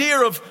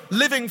idea of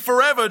living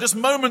forever just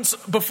moments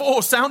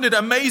before sounded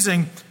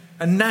amazing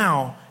and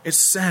now it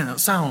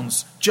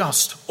sounds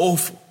just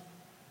awful.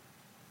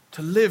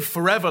 To live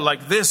forever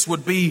like this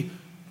would be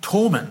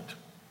torment.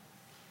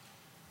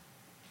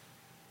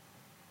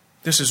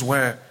 This is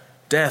where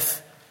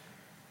death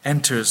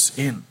enters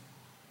in.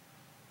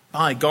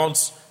 By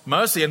God's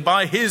mercy and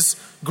by his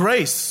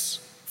grace,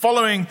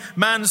 following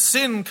man's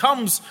sin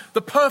comes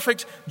the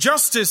perfect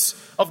justice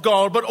of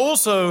God, but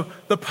also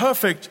the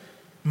perfect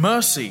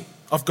mercy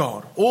of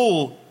God,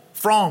 all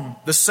from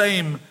the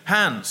same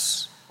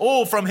hands,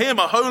 all from him,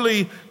 a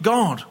holy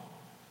God.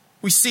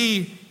 We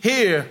see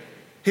here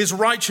his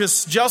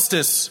righteous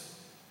justice,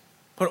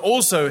 but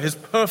also his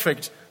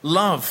perfect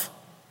love.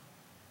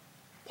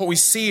 What we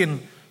see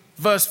in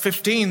verse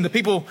 15, the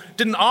people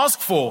didn't ask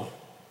for.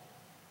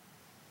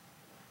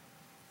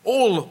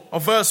 All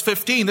of verse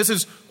 15, this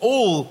is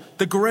all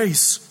the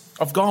grace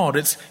of God.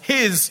 It's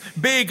his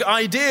big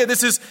idea.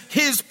 This is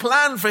his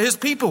plan for his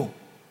people.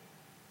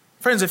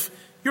 Friends, if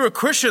you're a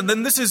Christian,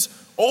 then this is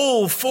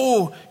all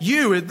for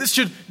you. This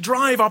should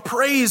drive our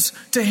praise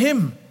to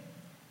him.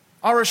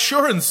 Our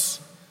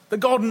assurance that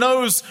God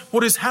knows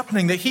what is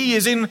happening, that he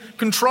is in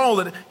control,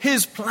 that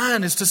his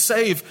plan is to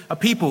save a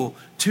people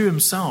to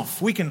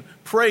himself. We can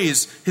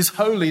praise his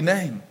holy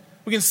name.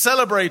 We can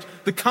celebrate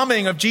the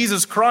coming of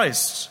Jesus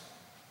Christ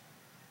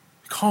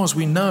because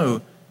we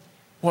know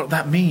what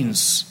that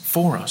means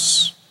for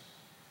us.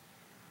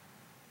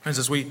 Friends,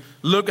 as we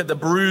look at the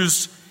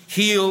bruised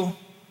heel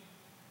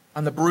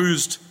and the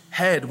bruised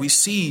head, we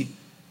see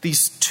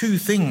these two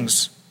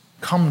things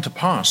come to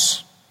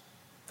pass.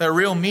 Their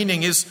real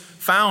meaning is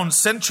found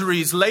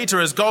centuries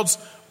later as God's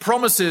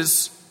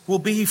promises will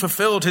be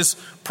fulfilled, his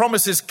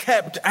promises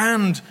kept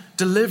and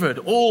delivered,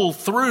 all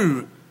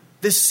through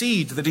this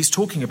seed that he's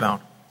talking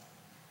about.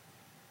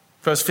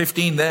 Verse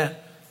 15 there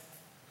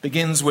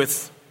begins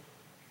with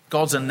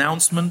God's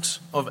announcement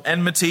of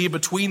enmity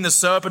between the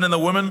serpent and the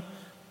woman.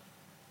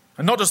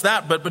 And not just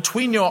that, but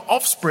between your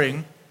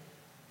offspring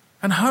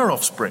and her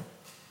offspring.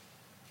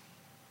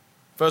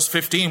 Verse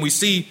 15, we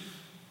see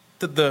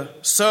that the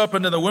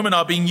serpent and the woman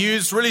are being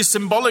used really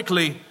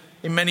symbolically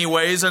in many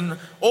ways, and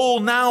all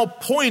now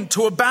point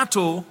to a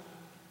battle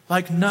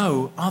like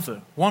no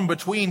other. One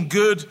between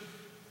good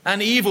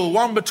and evil,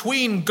 one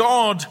between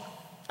God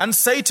and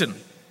Satan.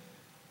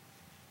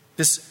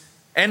 This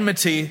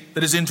enmity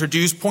that is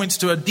introduced points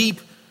to a deep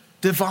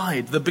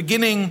divide, the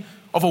beginning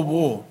of a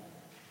war.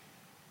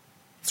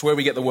 It's where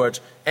we get the word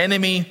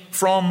enemy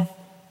from.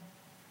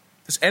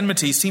 This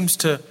enmity seems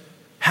to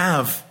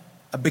have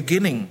a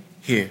beginning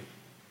here.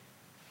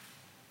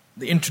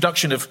 The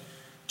introduction of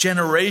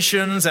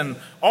generations and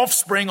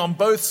offspring on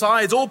both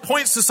sides all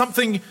points to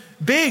something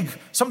big,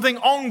 something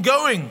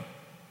ongoing,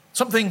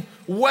 something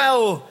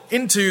well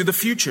into the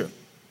future.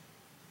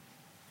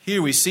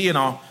 Here we see in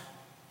our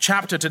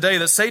chapter today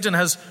that Satan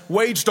has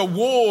waged a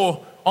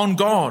war on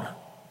God.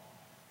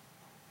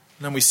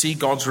 And then we see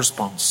God's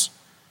response.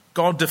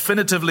 God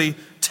definitively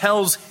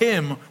tells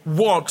him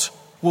what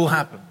will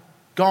happen.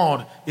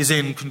 God is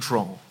in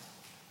control.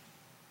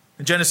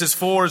 In Genesis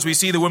 4, as we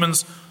see the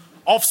woman's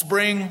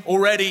offspring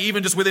already,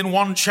 even just within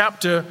one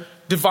chapter,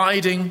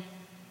 dividing,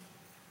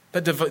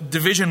 that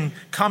division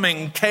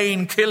coming,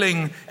 Cain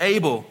killing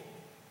Abel.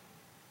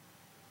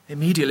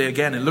 Immediately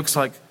again, it looks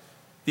like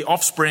the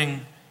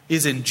offspring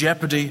is in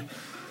jeopardy.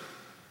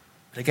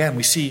 But again,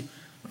 we see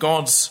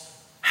God's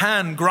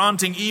hand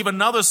granting Eve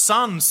another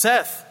son,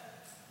 Seth.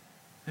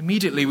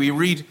 Immediately we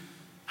read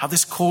how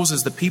this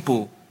causes the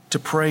people to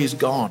praise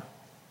God.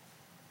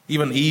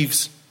 Even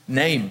Eve's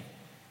name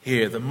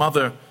here, the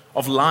mother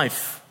of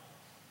life.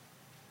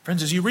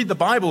 Friends, as you read the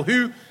Bible,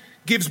 who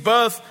gives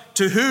birth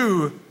to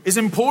who is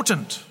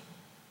important.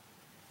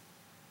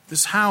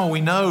 This is how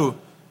we know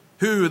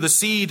who the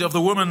seed of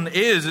the woman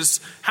is. It's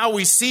how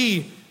we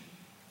see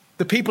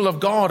the people of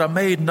God are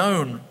made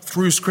known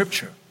through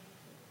Scripture.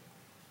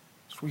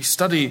 As we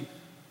study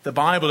the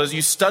Bible, as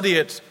you study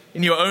it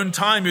in your own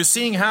time, you're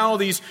seeing how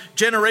these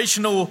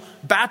generational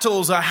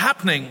battles are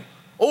happening,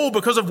 all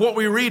because of what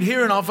we read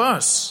here in our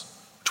verse,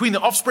 between the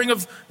offspring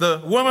of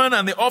the woman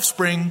and the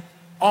offspring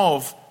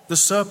of the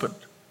serpent.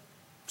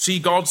 See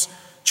God's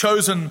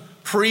chosen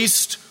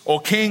priest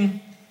or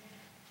king,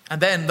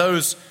 and then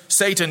those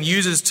Satan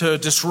uses to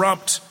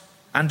disrupt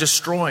and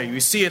destroy. We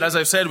see it, as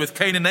I've said, with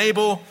Cain and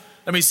Abel.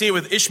 Then we see it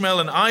with Ishmael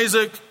and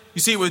Isaac.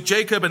 You see it with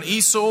Jacob and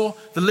Esau.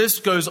 The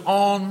list goes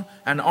on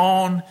and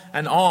on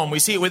and on. We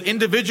see it with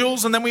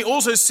individuals, and then we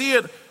also see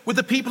it with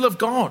the people of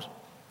God,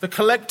 the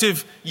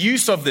collective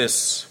use of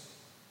this.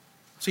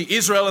 See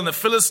Israel and the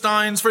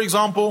Philistines, for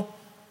example,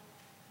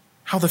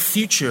 how the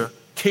future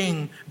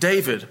King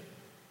David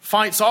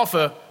fights off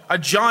a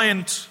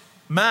giant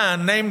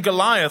man named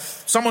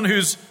Goliath, someone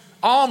whose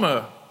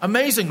armor,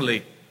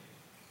 amazingly,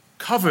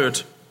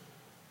 covered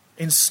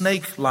in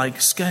snake-like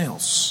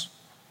scales.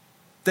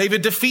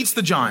 David defeats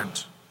the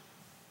giant.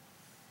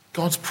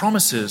 God's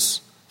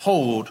promises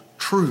hold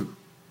true.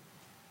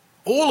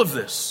 All of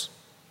this,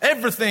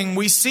 everything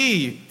we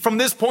see from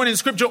this point in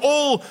Scripture,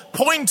 all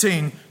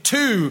pointing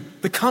to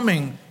the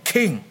coming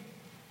King.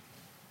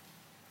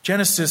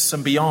 Genesis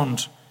and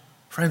beyond,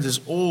 friends, is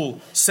all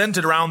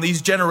centered around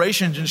these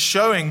generations and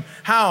showing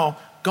how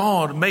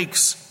God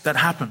makes that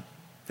happen.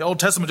 The Old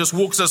Testament just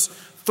walks us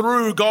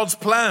through God's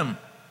plan.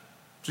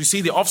 So we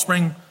see the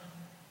offspring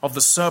of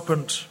the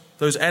serpent,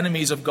 those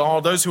enemies of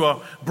God, those who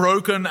are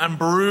broken and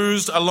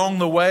bruised along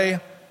the way,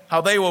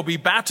 how they will be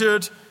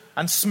battered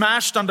and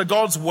smashed under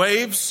God's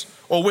waves,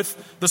 or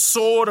with the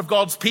sword of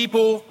God's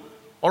people,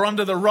 or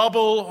under the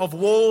rubble of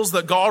walls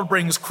that God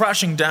brings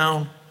crashing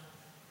down.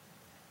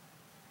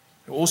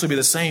 It will also be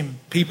the same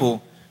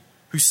people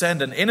who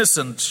send an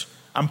innocent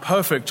and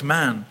perfect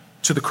man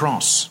to the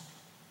cross.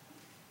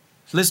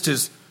 This list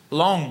is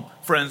long,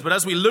 friends, but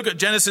as we look at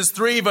Genesis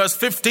 3, verse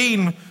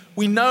 15,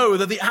 we know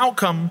that the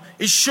outcome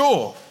is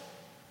sure.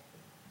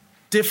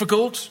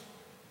 Difficult,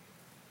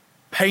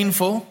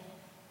 painful,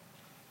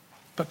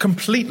 but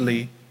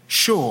completely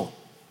sure.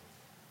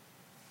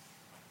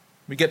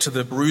 We get to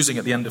the bruising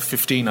at the end of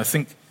 15. I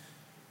think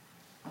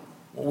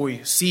what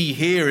we see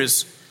here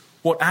is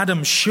what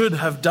Adam should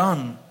have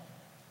done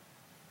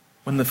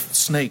when the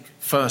snake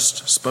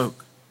first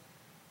spoke.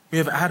 We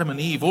have Adam and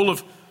Eve, all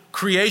of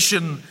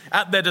creation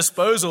at their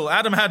disposal.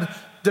 Adam had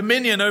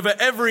dominion over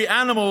every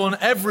animal and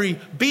every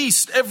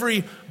beast,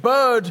 every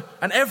bird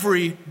and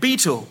every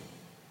beetle.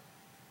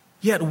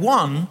 Yet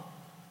one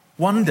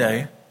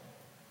day,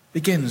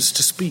 begins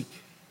to speak.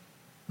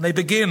 And they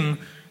begin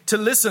to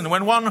listen.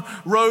 When one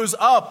rose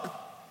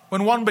up,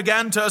 when one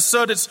began to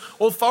assert its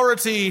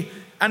authority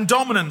and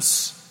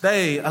dominance,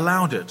 they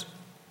allowed it.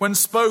 When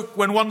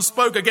one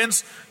spoke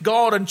against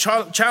God and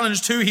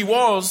challenged who he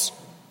was,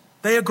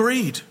 they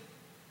agreed.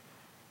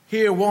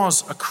 Here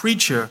was a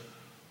creature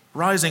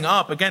rising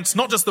up against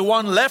not just the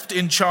one left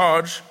in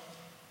charge,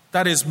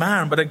 that is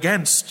man, but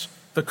against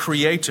the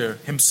Creator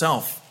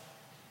himself.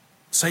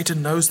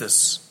 Satan knows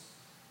this.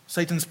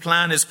 Satan's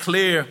plan is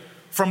clear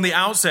from the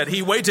outset.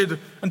 He waited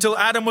until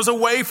Adam was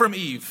away from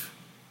Eve.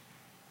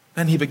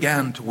 Then he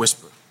began to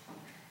whisper,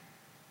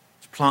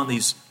 to plant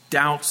these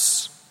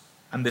doubts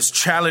and this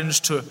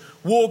challenge to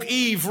walk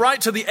Eve right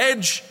to the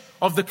edge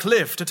of the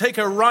cliff, to take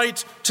her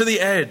right to the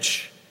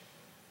edge.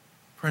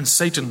 Friends,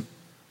 Satan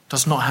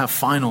does not have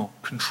final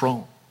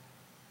control.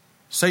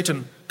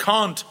 Satan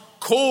can't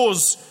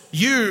cause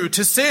you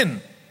to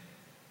sin.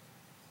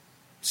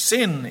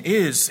 Sin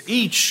is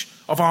each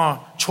of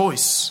our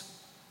choice.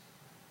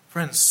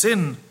 Friends,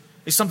 sin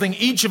is something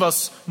each of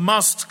us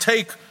must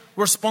take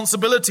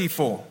responsibility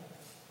for.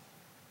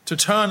 To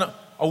turn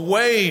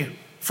away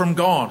from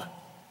God.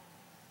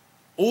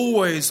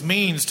 always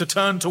means to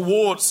turn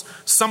towards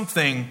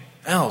something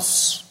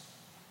else.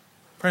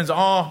 Friends,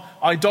 our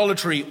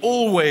idolatry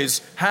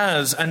always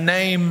has a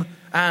name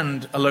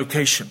and a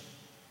location.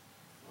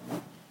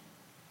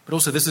 But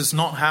also, this is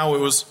not how it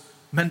was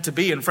meant to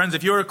be. And friends,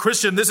 if you're a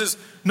Christian, this is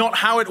not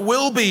how it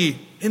will be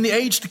in the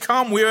age to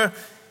come. We're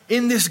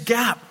in this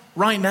gap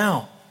right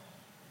now,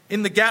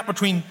 in the gap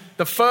between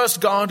the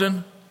first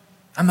garden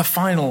and the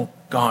final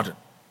garden.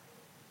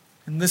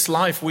 In this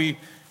life, we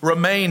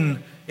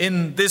remain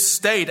in this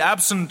state,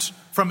 absent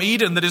from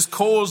Eden, that is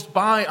caused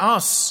by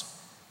us,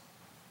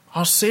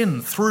 our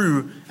sin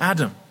through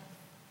Adam.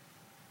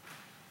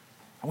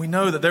 And we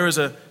know that there is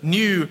a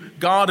new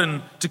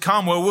garden to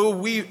come where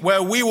we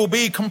will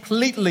be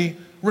completely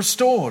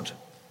restored.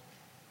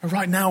 And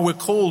right now we're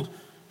called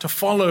to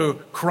follow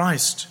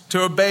Christ,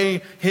 to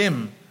obey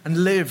him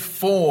and live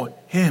for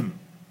him.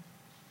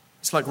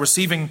 It's like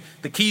receiving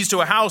the keys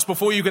to a house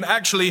before you can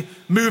actually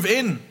move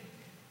in.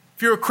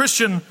 If you're a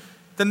Christian,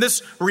 then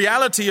this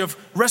reality of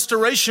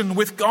restoration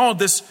with God,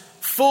 this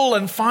full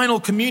and final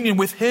communion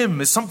with him,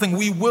 is something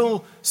we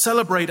will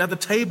celebrate at the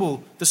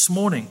table this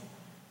morning.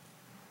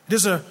 It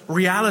is a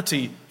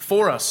reality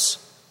for us,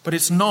 but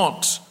it's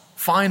not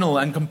final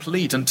and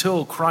complete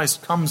until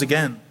Christ comes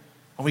again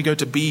and we go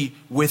to be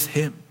with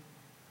him.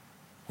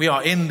 We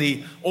are in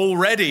the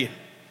already,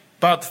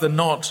 but the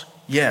not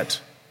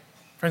yet.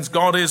 Friends,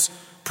 God is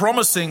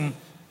promising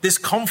this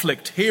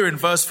conflict here in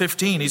verse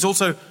 15. He's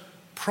also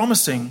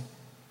promising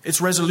its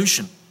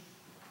resolution.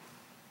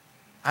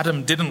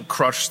 Adam didn't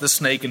crush the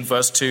snake in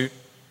verse 2.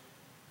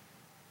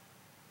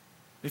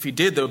 If he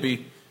did, there would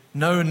be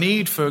no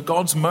need for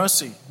God's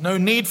mercy, no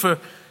need for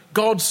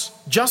God's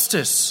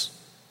justice,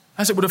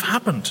 as it would have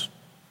happened.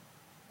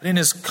 But in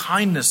his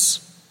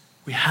kindness,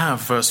 we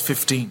have verse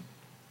 15,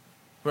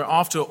 where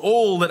after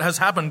all that has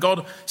happened,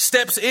 God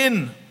steps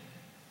in.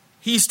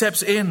 He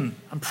steps in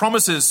and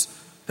promises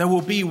there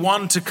will be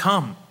one to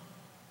come.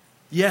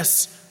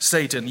 Yes,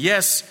 Satan.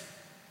 Yes,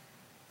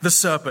 the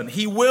serpent.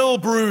 He will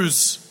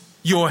bruise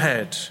your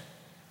head,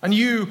 and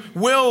you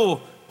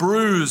will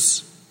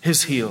bruise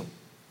his heel.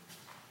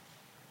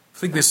 I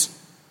think this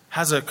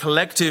has a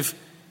collective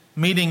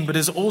meaning, but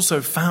is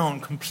also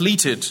found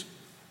completed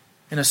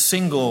in a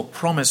single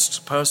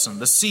promised person,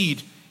 the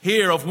seed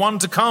here of one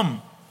to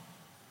come.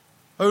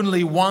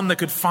 Only one that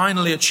could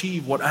finally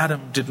achieve what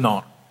Adam did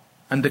not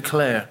and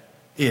declare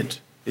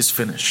it is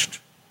finished.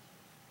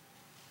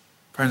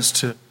 Friends,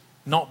 to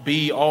not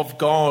be of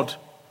God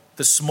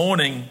this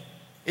morning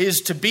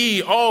is to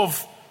be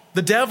of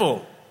the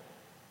devil,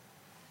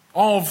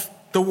 of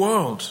the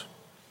world.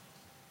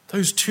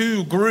 Those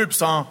two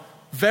groups are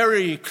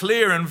very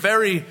clear and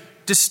very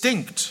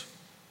distinct.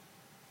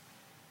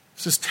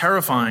 This is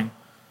terrifying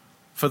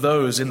for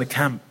those in the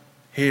camp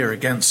here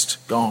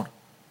against God.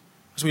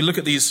 As we look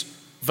at these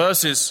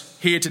verses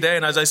here today,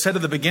 and as I said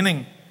at the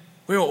beginning,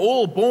 we are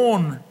all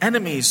born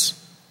enemies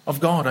of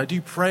God. I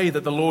do pray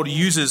that the Lord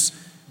uses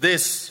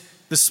this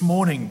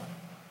morning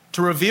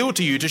to reveal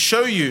to you, to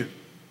show you,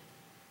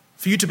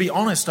 for you to be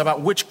honest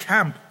about which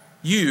camp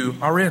you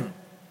are in.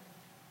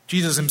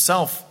 Jesus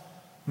himself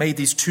made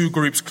these two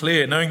groups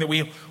clear, knowing that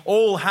we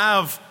all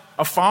have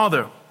a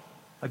father.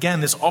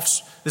 Again, this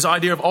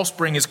idea of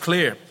offspring is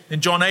clear.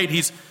 In John 8,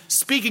 he's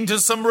speaking to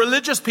some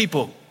religious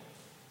people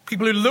who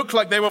looked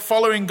like they were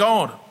following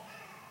God.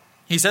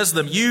 He says to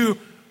them, "You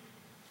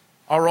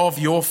are of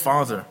your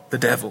father, the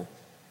devil,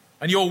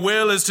 and your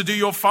will is to do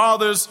your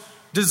father's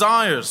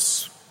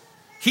desires.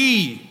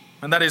 He,"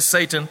 and that is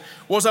Satan,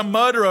 "was a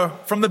murderer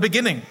from the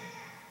beginning,"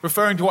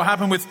 referring to what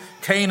happened with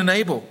Cain and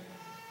Abel,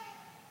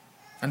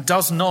 "and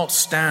does not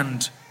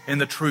stand in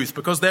the truth,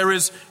 because there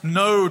is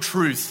no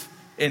truth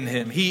in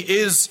him. He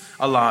is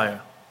a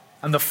liar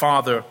and the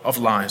father of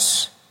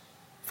lies."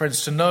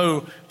 Friends, to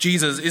know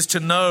Jesus is to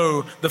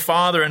know the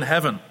Father in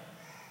heaven.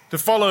 To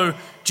follow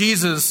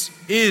Jesus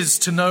is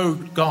to know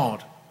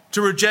God.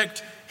 To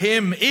reject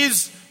him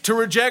is to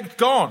reject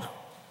God.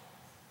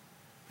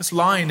 This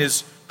line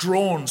is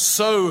drawn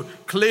so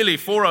clearly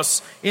for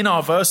us in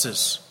our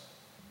verses.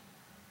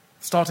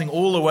 Starting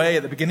all the way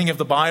at the beginning of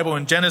the Bible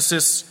in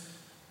Genesis,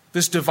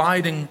 this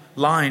dividing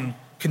line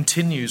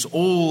continues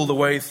all the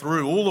way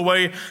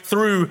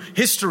through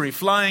history,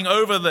 flying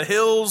over the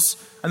hills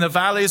and the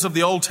valleys of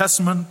the Old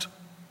Testament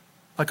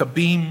like a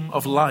beam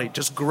of light,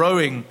 just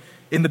growing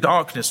in the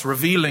darkness,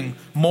 revealing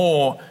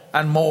more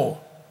and more,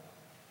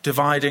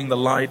 dividing the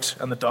light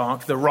and the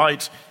dark, the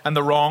right and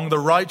the wrong, the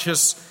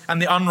righteous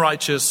and the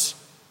unrighteous,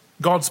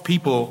 God's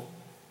people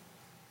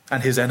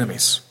and his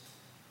enemies.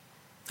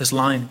 This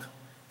line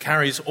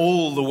carries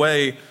all the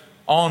way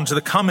on to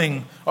the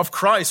coming of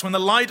Christ, when the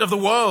light of the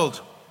world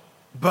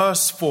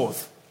bursts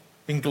forth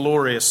in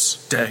glorious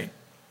day.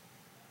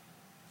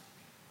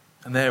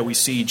 And there we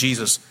see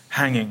Jesus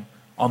hanging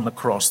on the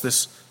cross.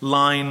 This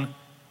line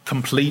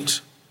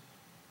complete,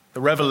 the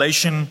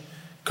revelation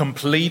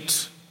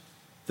complete,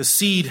 the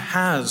seed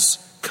has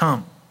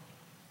come.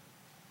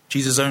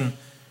 Jesus' own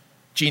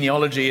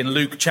genealogy in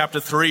Luke chapter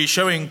 3,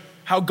 showing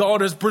how God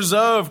has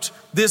preserved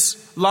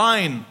this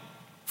line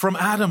from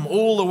Adam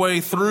all the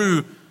way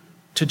through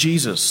to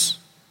Jesus.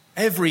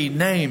 Every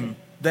name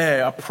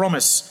there, a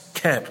promise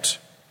kept.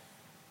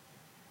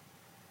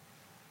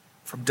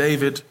 From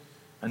David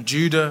and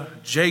Judah,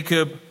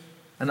 Jacob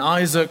and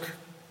Isaac,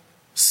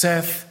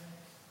 Seth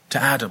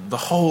to Adam, the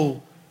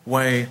whole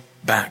way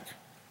back.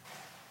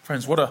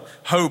 Friends, what a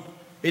hope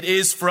it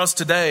is for us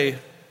today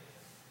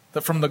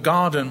that from the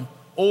garden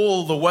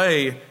all the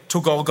way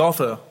to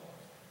Golgotha,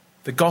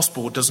 the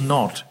gospel does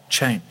not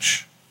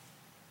change.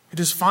 It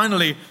is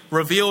finally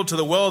revealed to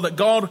the world that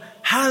God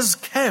has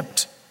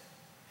kept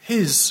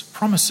his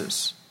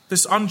promises.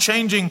 This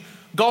unchanging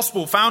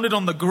gospel founded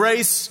on the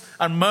grace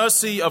and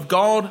mercy of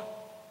God.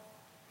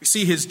 We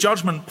see his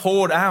judgment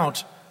poured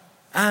out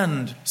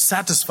and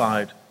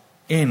satisfied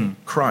in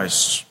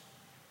Christ.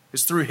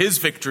 It's through his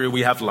victory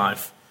we have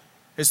life.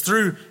 It's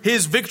through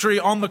his victory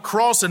on the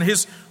cross and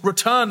his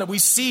return that we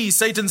see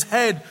Satan's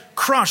head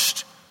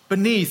crushed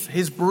beneath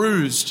his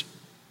bruised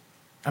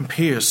and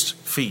pierced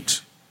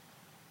feet.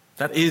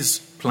 That is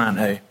plan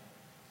A.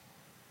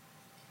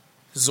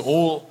 This is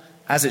all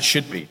as it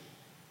should be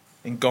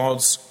in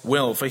God's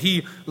will. For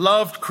he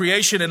loved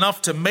creation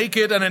enough to make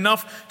it and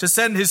enough to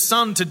send his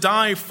son to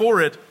die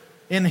for it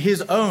in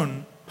his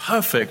own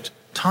perfect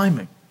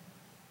timing.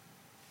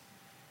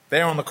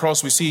 There on the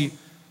cross we see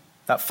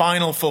that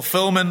final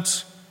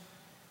fulfillment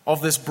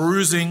of this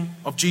bruising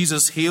of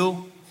Jesus'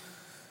 heel.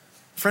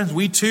 Friends,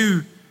 we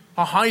too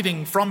are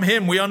hiding from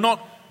him. We are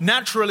not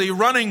naturally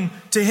running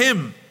to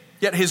him.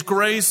 Yet his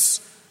grace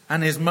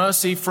and his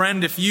mercy,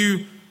 friend, if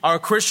you are a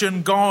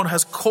Christian, God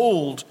has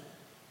called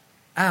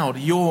out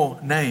your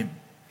name.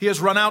 He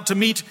has run out to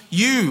meet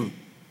you,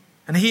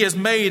 and he has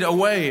made a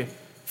way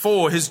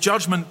for his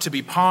judgment to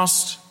be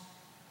passed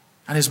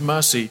and his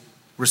mercy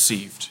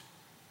received.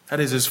 That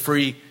is his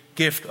free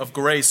gift of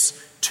grace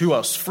to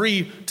us.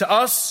 Free to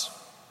us,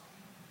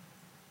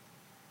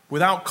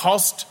 without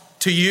cost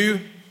to you,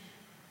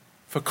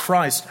 for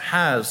Christ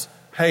has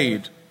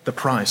paid the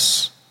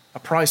price, a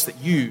price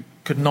that you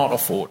could not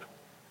afford.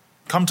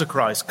 Come to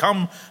Christ.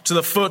 Come to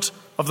the foot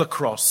of the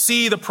cross.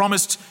 See the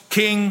promised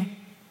King,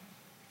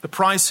 the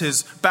price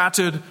his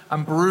battered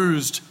and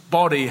bruised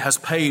body has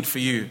paid for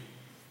you.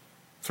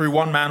 Through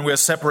one man we are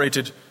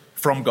separated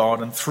from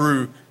God, and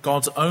through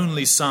God's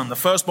only Son, the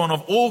firstborn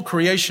of all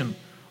creation,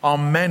 are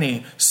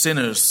many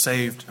sinners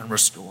saved and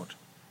restored.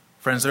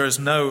 Friends, there is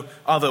no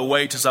other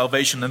way to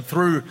salvation than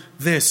through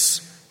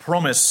this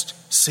promised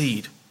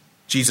seed,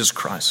 Jesus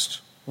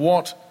Christ.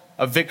 What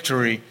a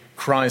victory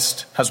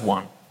Christ has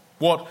won.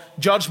 What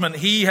judgment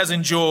he has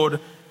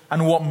endured,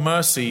 and what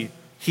mercy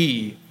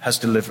he has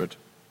delivered.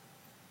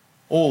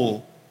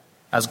 All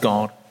as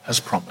God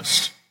has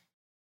promised.